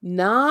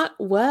 Not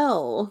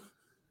well.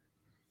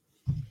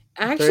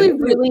 I actually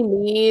really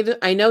need,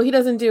 I know he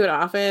doesn't do it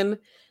often,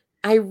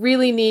 I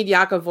really need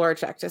Jakub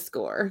Voracek to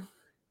score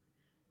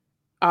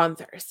on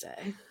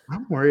Thursday.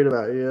 I'm worried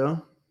about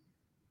you.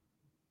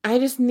 I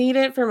just need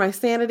it for my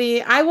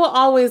sanity. I will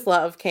always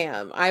love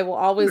Cam. I will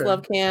always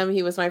love Cam.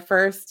 He was my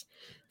first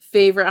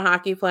favorite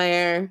hockey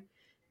player.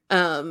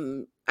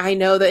 I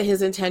know that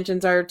his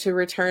intentions are to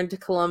return to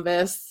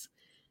Columbus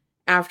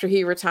after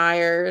he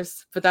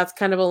retires, but that's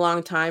kind of a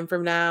long time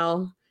from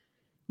now,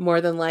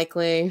 more than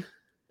likely.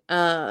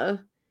 And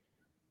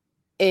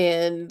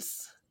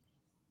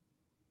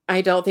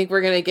I don't think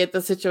we're going to get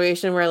the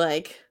situation where,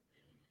 like,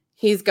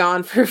 he's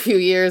gone for a few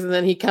years and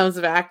then he comes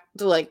back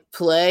to, like,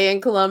 play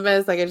in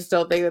Columbus. Like, I just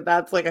don't think that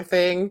that's, like, a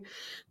thing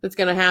that's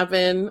going to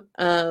happen.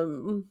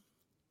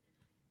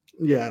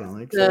 Yeah, I don't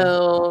think so.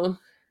 So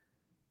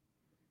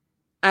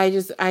I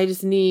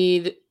just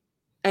need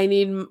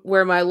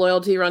where my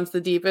loyalty runs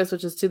the deepest,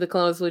 which is to the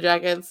Columbus Blue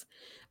Jackets.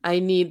 I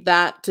need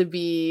that to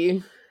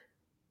be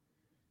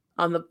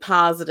on the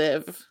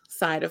positive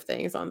side of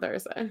things on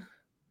Thursday.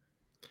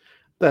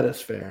 That is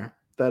fair.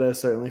 That is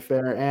certainly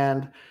fair.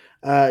 And,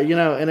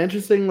 an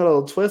interesting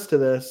little twist to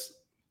this,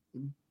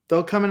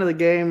 they'll come into the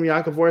game,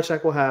 Jakub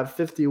Voracek will have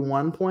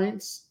 51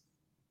 points,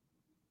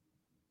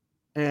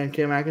 and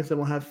Cam Atkinson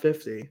will have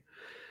 50.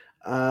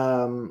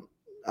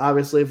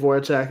 Obviously,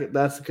 Voracek,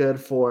 that's good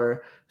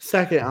for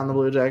second on the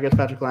Blue Jackets.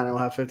 Patrick Laine will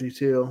have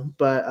 52,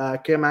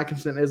 but Cam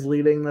Atkinson is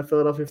leading the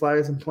Philadelphia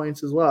Flyers in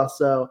points as well.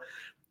 So,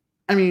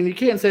 I mean, you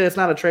can't say it's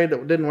not a trade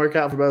that didn't work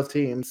out for both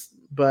teams,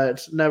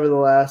 but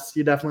nevertheless,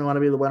 you definitely want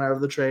to be the winner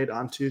of the trade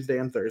on Tuesday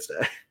and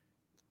Thursday.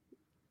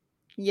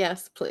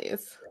 Yes,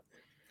 please.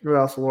 Or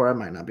else Laura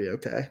might not be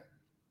okay.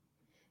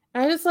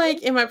 I just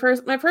like in my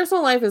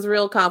personal life is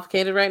real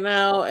complicated right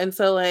now, and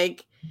so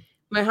like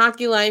my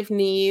hockey life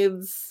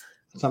needs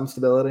some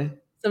stability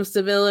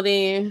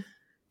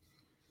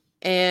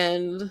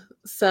and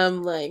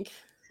some like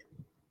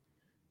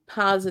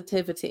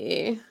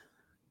positivity.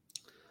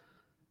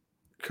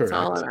 Correct. That's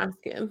all I'm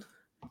asking.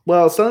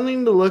 Well,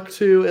 something to look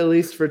to at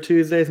least for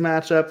Tuesday's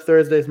matchup.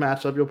 Thursday's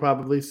matchup, you'll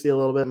probably see a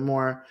little bit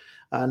more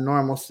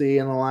normalcy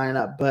in the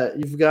lineup, but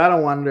you've got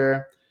to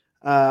wonder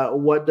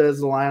what does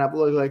the lineup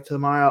look like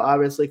tomorrow.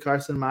 Obviously,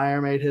 Carson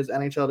Meyer made his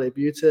NHL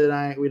debut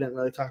tonight. We didn't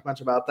really talk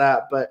much about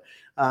that, but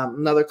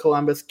another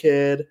Columbus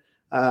kid.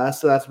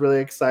 So that's really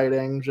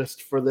exciting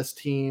just for this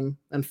team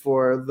and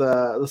for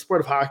the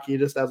sport of hockey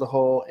just as a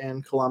whole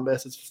in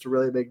Columbus. It's just a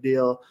really big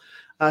deal.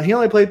 He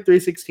only played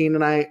 316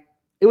 tonight.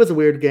 It was a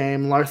weird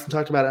game. Larson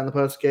talked about it in the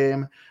post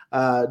game.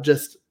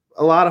 Just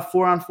a lot of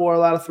 4-on-4, a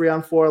lot of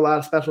 3-on-4, a lot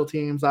of special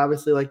teams.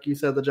 Obviously, like you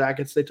said, the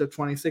Jackets, they took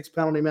 26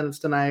 penalty minutes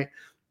tonight,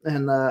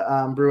 and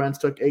the Bruins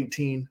took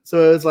 18.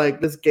 So it was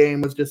like this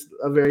game was just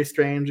a very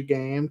strange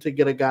game to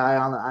get a guy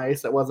on the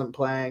ice that wasn't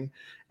playing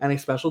any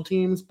special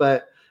teams.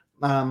 But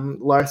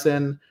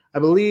Larson, I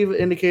believe,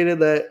 indicated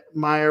that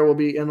Meyer will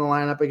be in the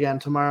lineup again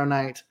tomorrow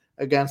night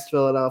against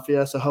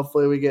Philadelphia. So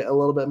hopefully we get a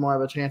little bit more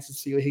of a chance to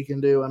see what he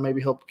can do, and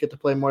maybe he'll get to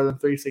play more than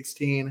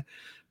 316.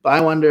 But I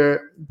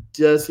wonder,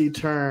 does he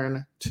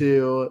turn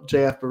to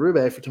JF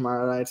Berube for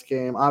tomorrow night's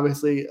game?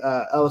 Obviously,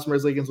 Ellis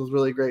Merzlikins was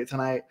really great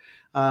tonight.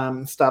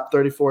 Stopped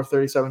 34,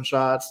 37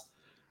 shots,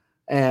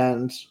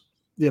 and,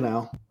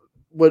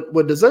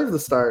 would deserve the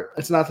start.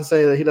 It's not to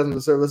say that he doesn't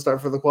deserve the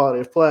start for the quality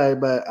of play,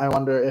 but I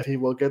wonder if he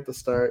will get the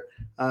start,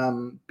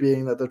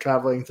 being that they're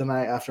traveling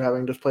tonight after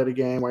having just played a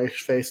game where he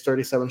faced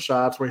 37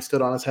 shots, where he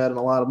stood on his head in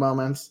a lot of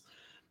moments.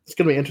 It's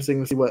going to be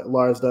interesting to see what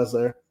Lars does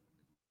there.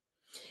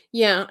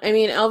 Yeah, I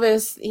mean,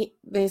 Elvis,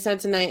 they said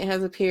tonight,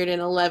 has appeared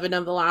in 11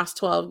 of the last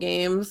 12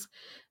 games,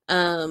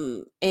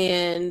 and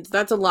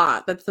that's a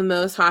lot. That's the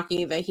most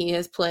hockey that he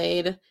has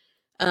played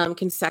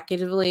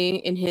consecutively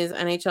in his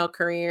NHL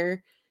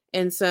career.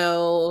 And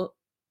so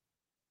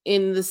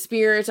in the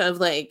spirit of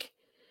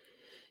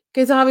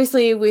because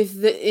obviously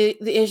with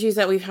the issues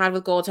that we've had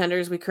with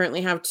goaltenders, we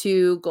currently have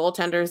 2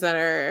 goaltenders that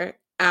are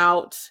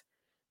out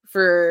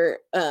for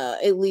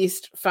at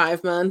least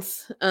 5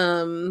 months.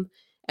 And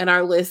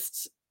our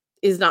list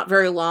is not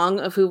very long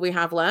of who we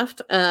have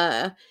left.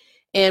 And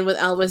with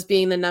Elvis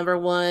being the number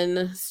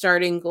 1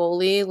 starting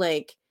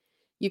goalie,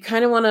 you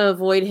kind of want to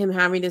avoid him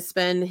having to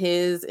spend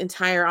his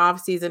entire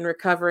offseason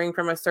recovering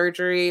from a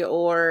surgery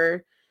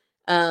or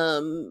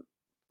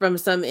from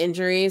some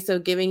injury. So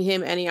giving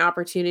him any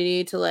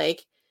opportunity to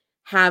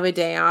have a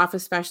day off,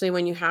 especially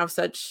when you have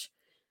such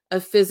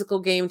a physical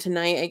game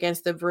tonight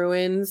against the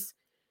Bruins,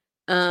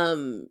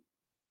 knowing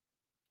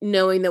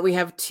that we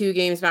have 2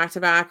 games back to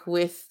back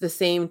with the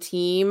same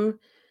team,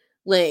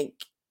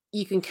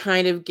 you can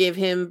kind of give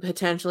him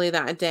potentially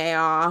that day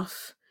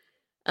off,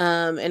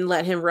 and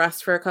let him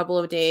rest for a couple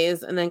of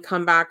days and then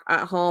come back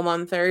at home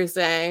on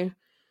Thursday,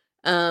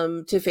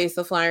 to face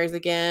the Flyers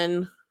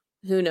again.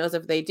 Who knows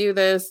if they do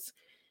this?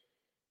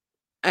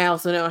 I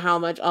also know how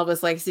much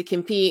Elvis likes to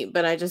compete,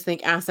 but I just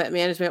think asset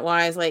management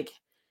wise,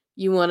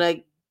 you want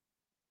to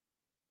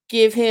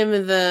give him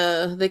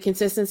the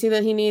consistency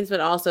that he needs, but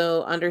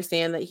also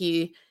understand that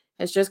he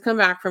has just come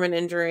back from an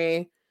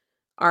injury.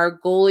 Our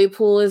goalie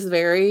pool is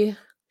very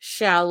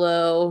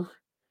shallow.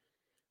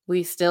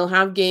 We still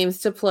have games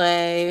to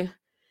play,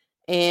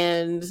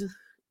 and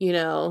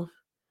the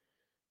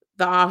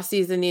off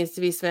season needs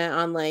to be spent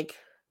on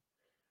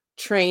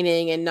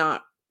training and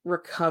not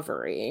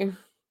recovery.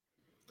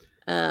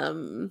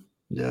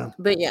 Yeah.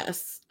 But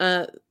yes,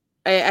 I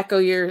echo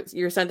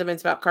your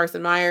sentiments about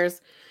Carson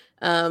Myers.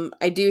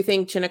 I do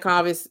think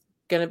Chinakhov is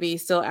going to be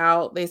still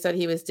out. They said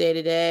he was day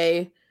to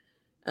day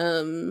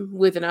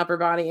with an upper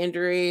body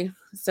injury.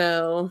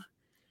 So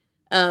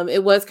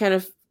it was kind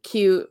of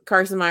cute.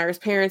 Carson Myers'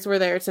 parents were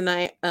there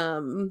tonight.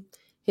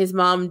 His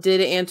mom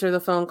did answer the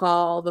phone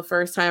call the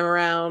first time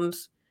around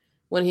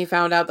when he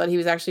found out that he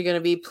was actually going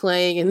to be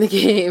playing in the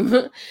game.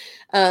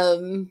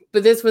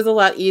 But this was a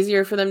lot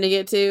easier for them to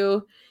get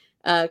to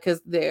because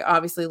they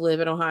obviously live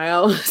in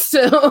Ohio.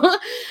 So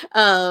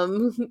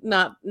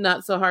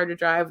not so hard to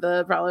drive,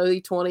 the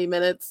probably 20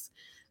 minutes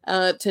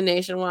to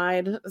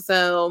Nationwide.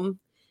 So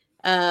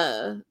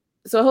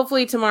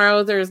hopefully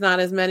tomorrow there's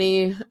not as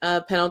many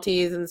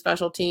penalties and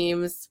special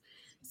teams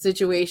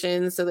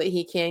situations so that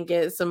he can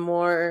get some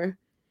more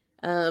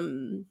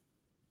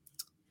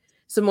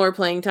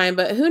playing time.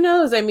 But who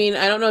knows? I mean,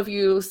 I don't know if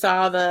you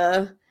saw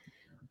the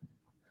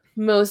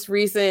most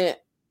recent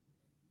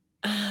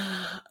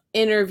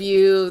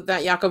interview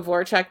that Jakub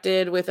Voracek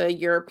did with a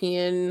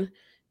European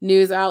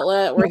news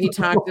outlet where he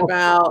talked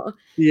about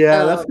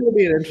Yeah, that's going to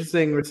be an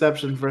interesting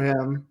reception for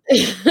him.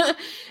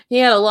 he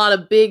had a lot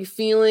of big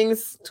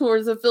feelings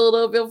towards the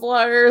Philadelphia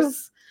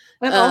Flyers.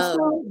 And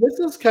also, this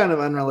is kind of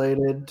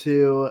unrelated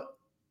to.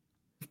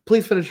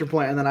 Please finish your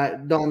point, and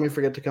then don't let me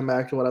forget to come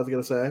back to what I was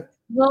going to say.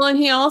 Well, and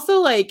he also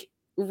like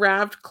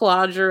wrapped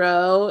Claude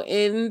Giroux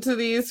into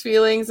these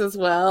feelings as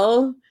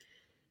well,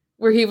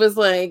 where he was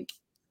like,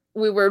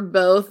 we were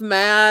both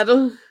mad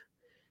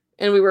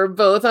and we were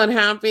both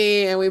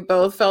unhappy and we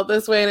both felt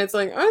this way. And it's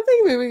like, I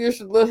think maybe you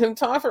should let him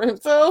talk for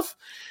himself.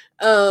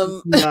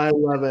 No, I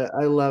love it.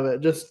 I love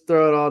it. Just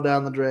throw it all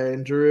down the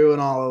drain. Giroux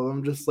and all of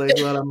them. Just like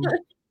let them.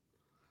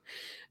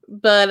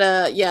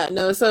 But yeah,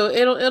 no, so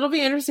it'll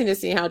be interesting to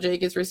see how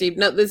Jake is received.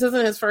 No, this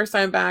isn't his first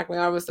time back. We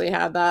obviously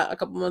had that a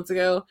couple months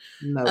ago.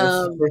 No, this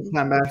is the first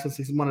time back since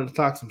he wanted to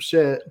talk some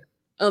shit.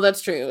 Oh,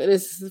 that's true. It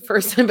is the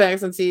first time back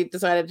since he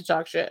decided to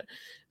talk shit.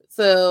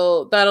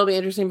 So that'll be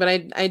interesting, but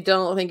I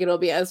don't think it'll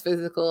be as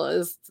physical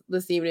as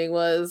this evening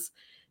was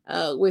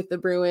with the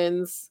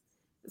Bruins.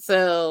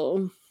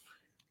 So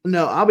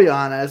no, I'll be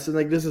honest, and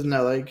like this is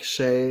no like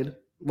shade.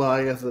 Well,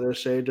 I guess it is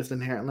shade just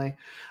inherently.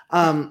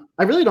 I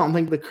really don't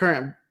think the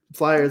current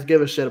Flyers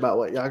give a shit about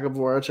what Jakub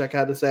Voracek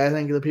had to say. I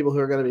think the people who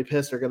are going to be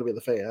pissed are going to be the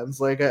fans.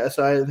 So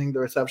I think the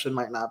reception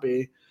might not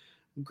be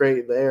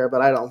great there,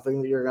 but I don't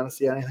think that you're going to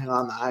see anything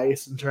on the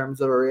ice in terms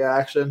of a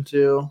reaction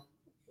to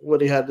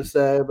what he had to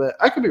say. But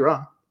I could be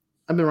wrong.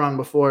 I've been wrong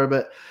before,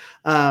 but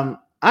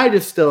I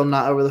just still am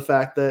not over the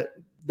fact that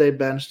they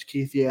benched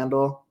Keith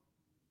Yandle.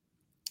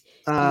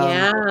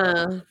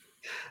 Yeah.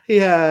 He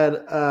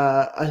had,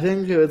 I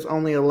think it was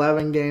only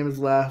 11 games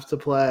left to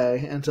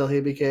play until he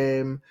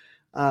became,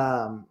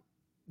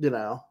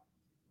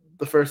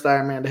 the first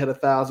Iron Man to hit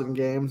 1,000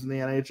 games in the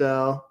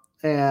NHL.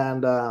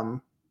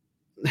 And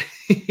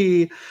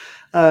he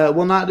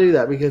will not do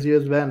that because he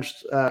was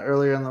benched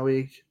earlier in the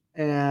week.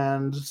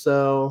 And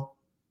so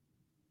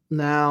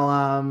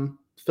now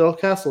Phil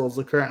Kessel is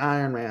the current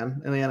Iron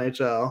Man in the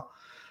NHL,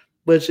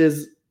 which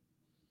is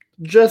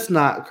just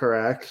not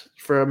correct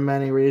for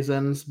many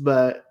reasons,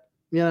 but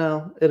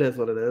it is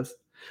what it is.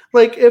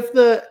 Like if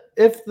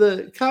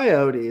the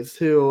Coyotes,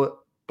 who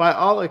by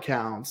all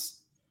accounts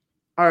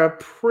are a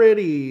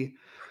pretty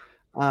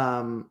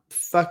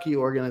fucky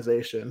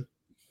organization,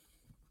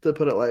 to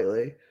put it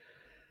lightly,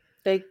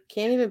 they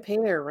can't even pay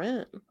their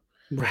rent.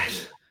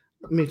 Right.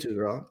 Me too,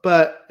 girl.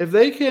 But if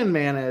they can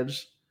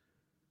manage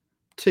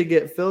to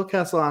get Phil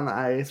Kessel on the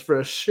ice for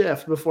a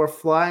shift before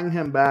flying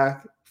him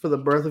back for the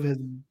birth of his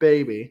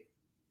baby,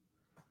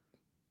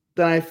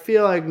 then I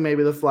feel like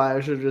maybe the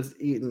Flyers should have just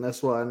eaten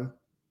this one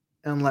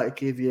and let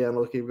Keith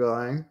Yandle keep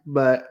going.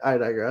 But I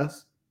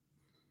digress.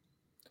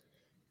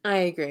 I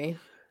agree.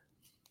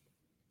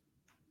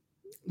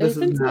 There's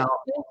been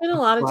a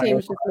lot of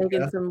teams just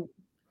making some.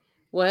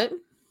 What?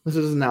 This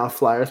is now a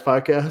Flyers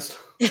podcast.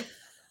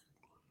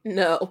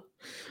 No,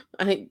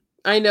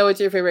 I know it's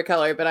your favorite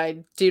color, but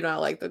I do not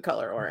like the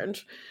color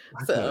orange.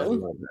 So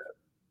love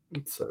it.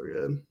 It's so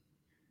good.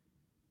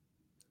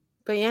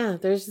 But yeah,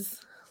 there's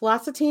just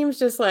lots of teams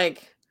just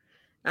like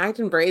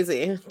acting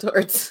brazy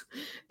towards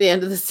the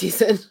end of the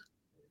season.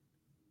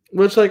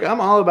 Which, like, I'm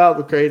all about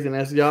the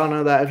craziness. Y'all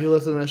know that. If you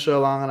listen to this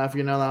show long enough,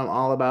 you know that I'm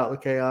all about the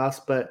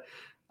chaos. But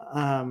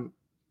a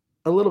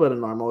little bit of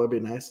normal would be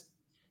nice.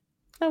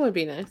 That would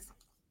be nice.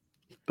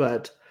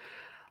 But,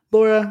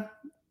 Laura,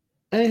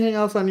 anything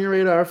else on your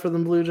radar for the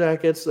Blue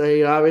Jackets?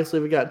 Obviously,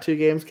 we got 2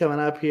 games coming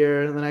up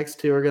here. The next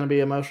 2 are going to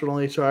be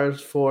emotionally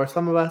charged for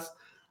some of us.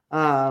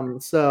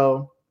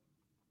 So,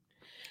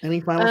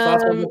 any final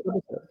thoughts on this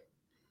episode?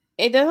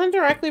 It doesn't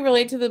directly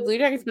relate to the Blue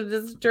Jackets, but it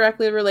does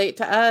directly relate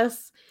to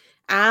us.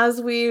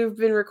 As we've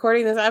been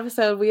recording this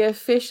episode, we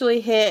officially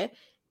hit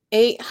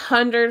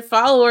 800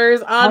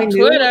 followers on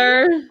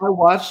Twitter. I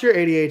watched your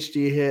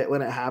ADHD hit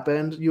when it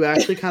happened. You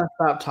actually kind of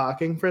stopped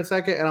talking for a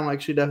second, and I'm like,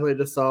 she definitely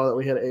just saw that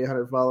we hit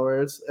 800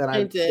 followers. And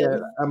I did. Yeah,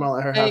 I'm gonna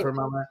let her have her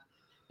moment.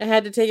 I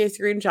had to take a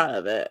screenshot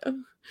of it.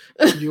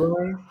 You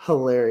are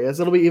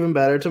hilarious. It'll be even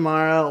better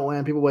tomorrow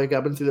when people wake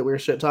up and see that we're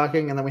shit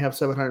talking, and then we have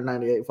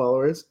 798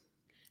 followers.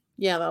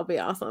 Yeah, that'll be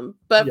awesome.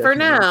 But for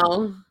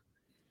now,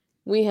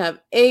 we have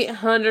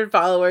 800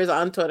 followers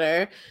on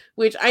Twitter,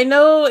 which I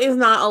know is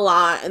not a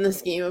lot in the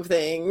scheme of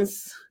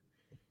things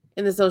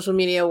in the social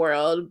media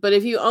world. But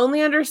if you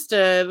only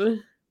understood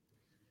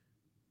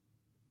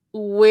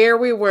where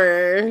we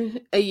were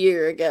a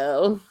year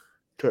ago.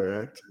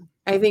 Correct.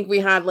 I think we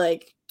had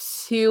like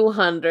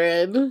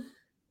 200,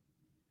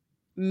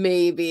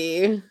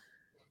 maybe.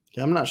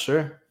 Yeah, I'm not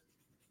sure.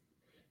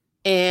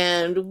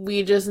 And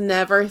we just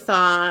never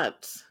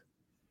thought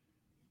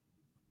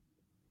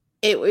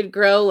it would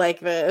grow like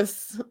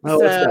this. Oh,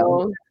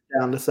 so, it's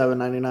down to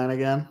 $7.99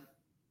 again.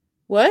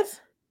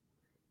 What?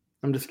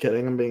 I'm just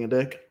kidding. I'm being a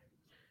dick.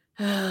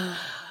 See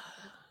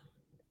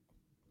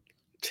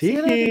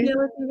what I have to deal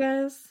with, you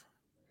guys?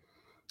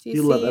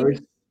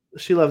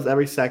 She loves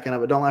every second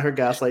of it. Don't let her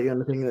gaslight you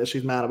into thinking that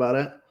she's mad about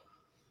it.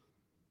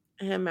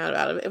 I am mad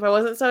about it. If I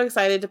wasn't so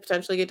excited to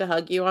potentially get to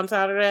hug you on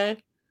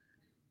Saturday.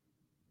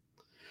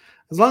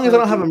 As long as I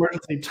don't have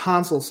emergency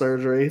tonsil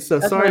surgery. So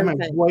That's sorry if what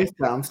my I'm saying. voice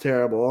sounds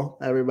terrible,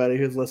 everybody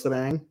who's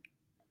listening.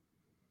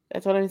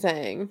 That's what I'm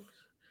saying.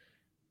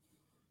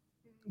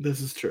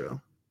 This is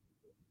true.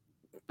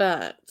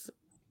 But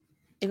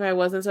if I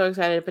wasn't so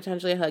excited to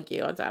potentially hug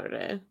you on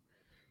Saturday,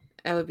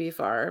 I would be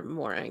far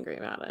more angry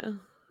about it.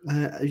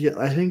 Yeah,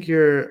 I think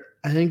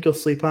you'll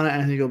sleep on it,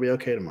 and I think you'll be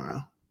okay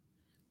tomorrow.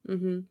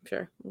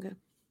 Sure. Okay.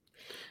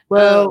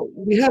 Well,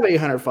 we have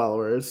 800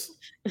 followers.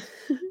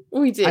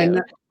 We do.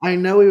 I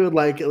know we would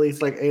like at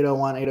least like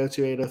 801,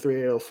 802, 803,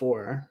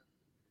 804.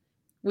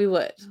 We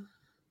would.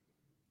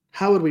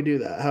 How would we do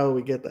that? How would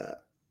we get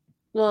that?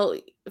 Well,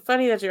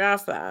 funny that you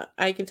asked that.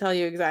 I can tell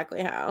you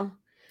exactly how.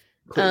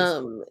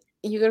 Please.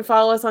 You can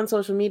follow us on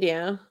social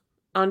media,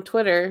 on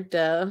Twitter,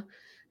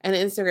 and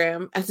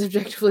Instagram at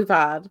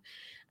SubjectivelyPod.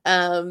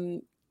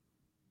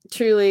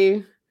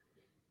 Truly,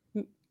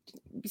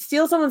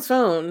 steal someone's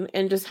phone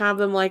and just have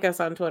them like us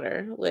on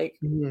Twitter. Like,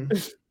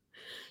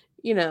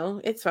 you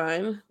know, it's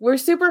fine. We're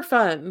super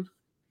fun.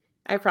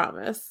 I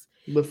promise.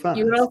 The fun.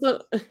 You can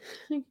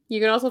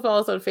also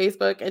follow us on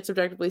Facebook at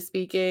Subjectively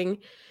Speaking.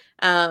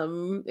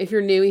 If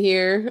you're new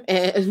here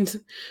and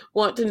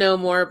want to know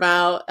more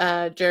about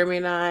Jeremy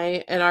and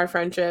I and our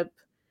friendship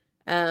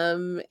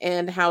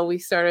and how we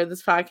started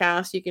this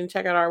podcast, you can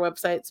check out our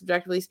website,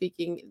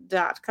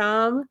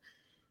 subjectivelyspeaking.com.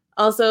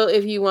 Also,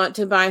 if you want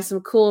to buy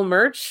some cool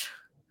merch,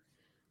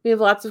 we have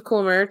lots of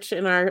cool merch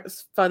in our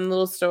fun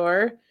little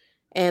store,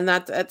 and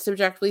that's at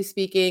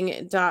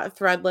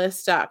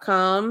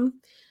subjectivelyspeaking.threadless.com.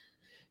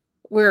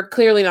 We're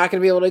clearly not going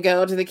to be able to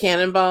go to the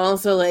Cannonball,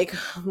 so like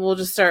we'll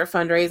just start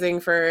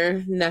fundraising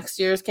for next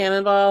year's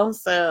Cannonball.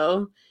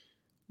 So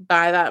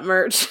buy that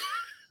merch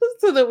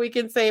so that we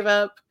can save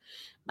up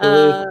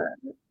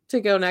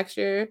to go next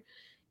year.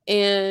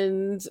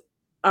 And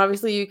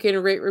obviously, you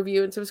can rate,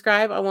 review, and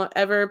subscribe on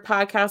whatever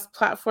podcast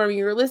platform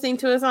you're listening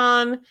to us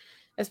on,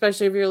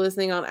 especially if you're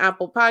listening on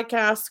Apple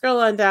Podcasts. Scroll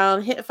on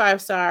down, hit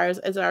 5 stars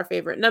as our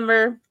favorite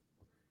number,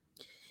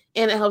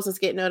 and it helps us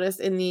get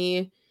noticed in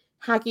the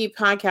hockey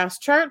podcast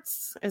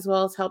charts, as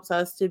well as helps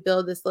us to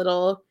build this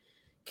little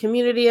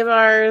community of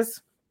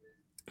ours.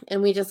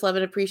 And we just love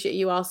and appreciate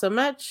you all so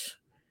much.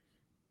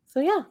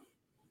 So yeah.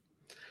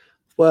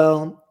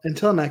 Well,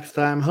 until next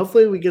time,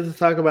 hopefully we get to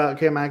talk about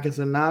Cam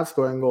Atkinson not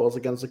scoring goals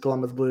against the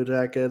Columbus Blue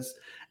Jackets,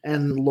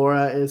 and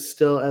Laura is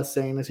still as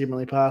sane as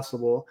humanly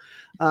possible.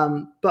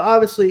 But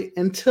obviously,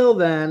 until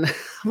then,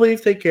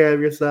 please take care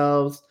of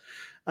yourselves.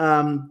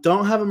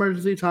 Don't have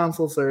emergency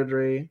tonsil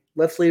surgery.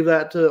 Let's leave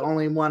that to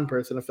only one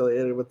person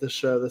affiliated with this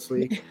show this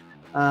week.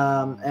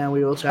 And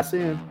we will chat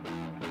soon.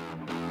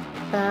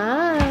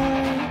 Bye.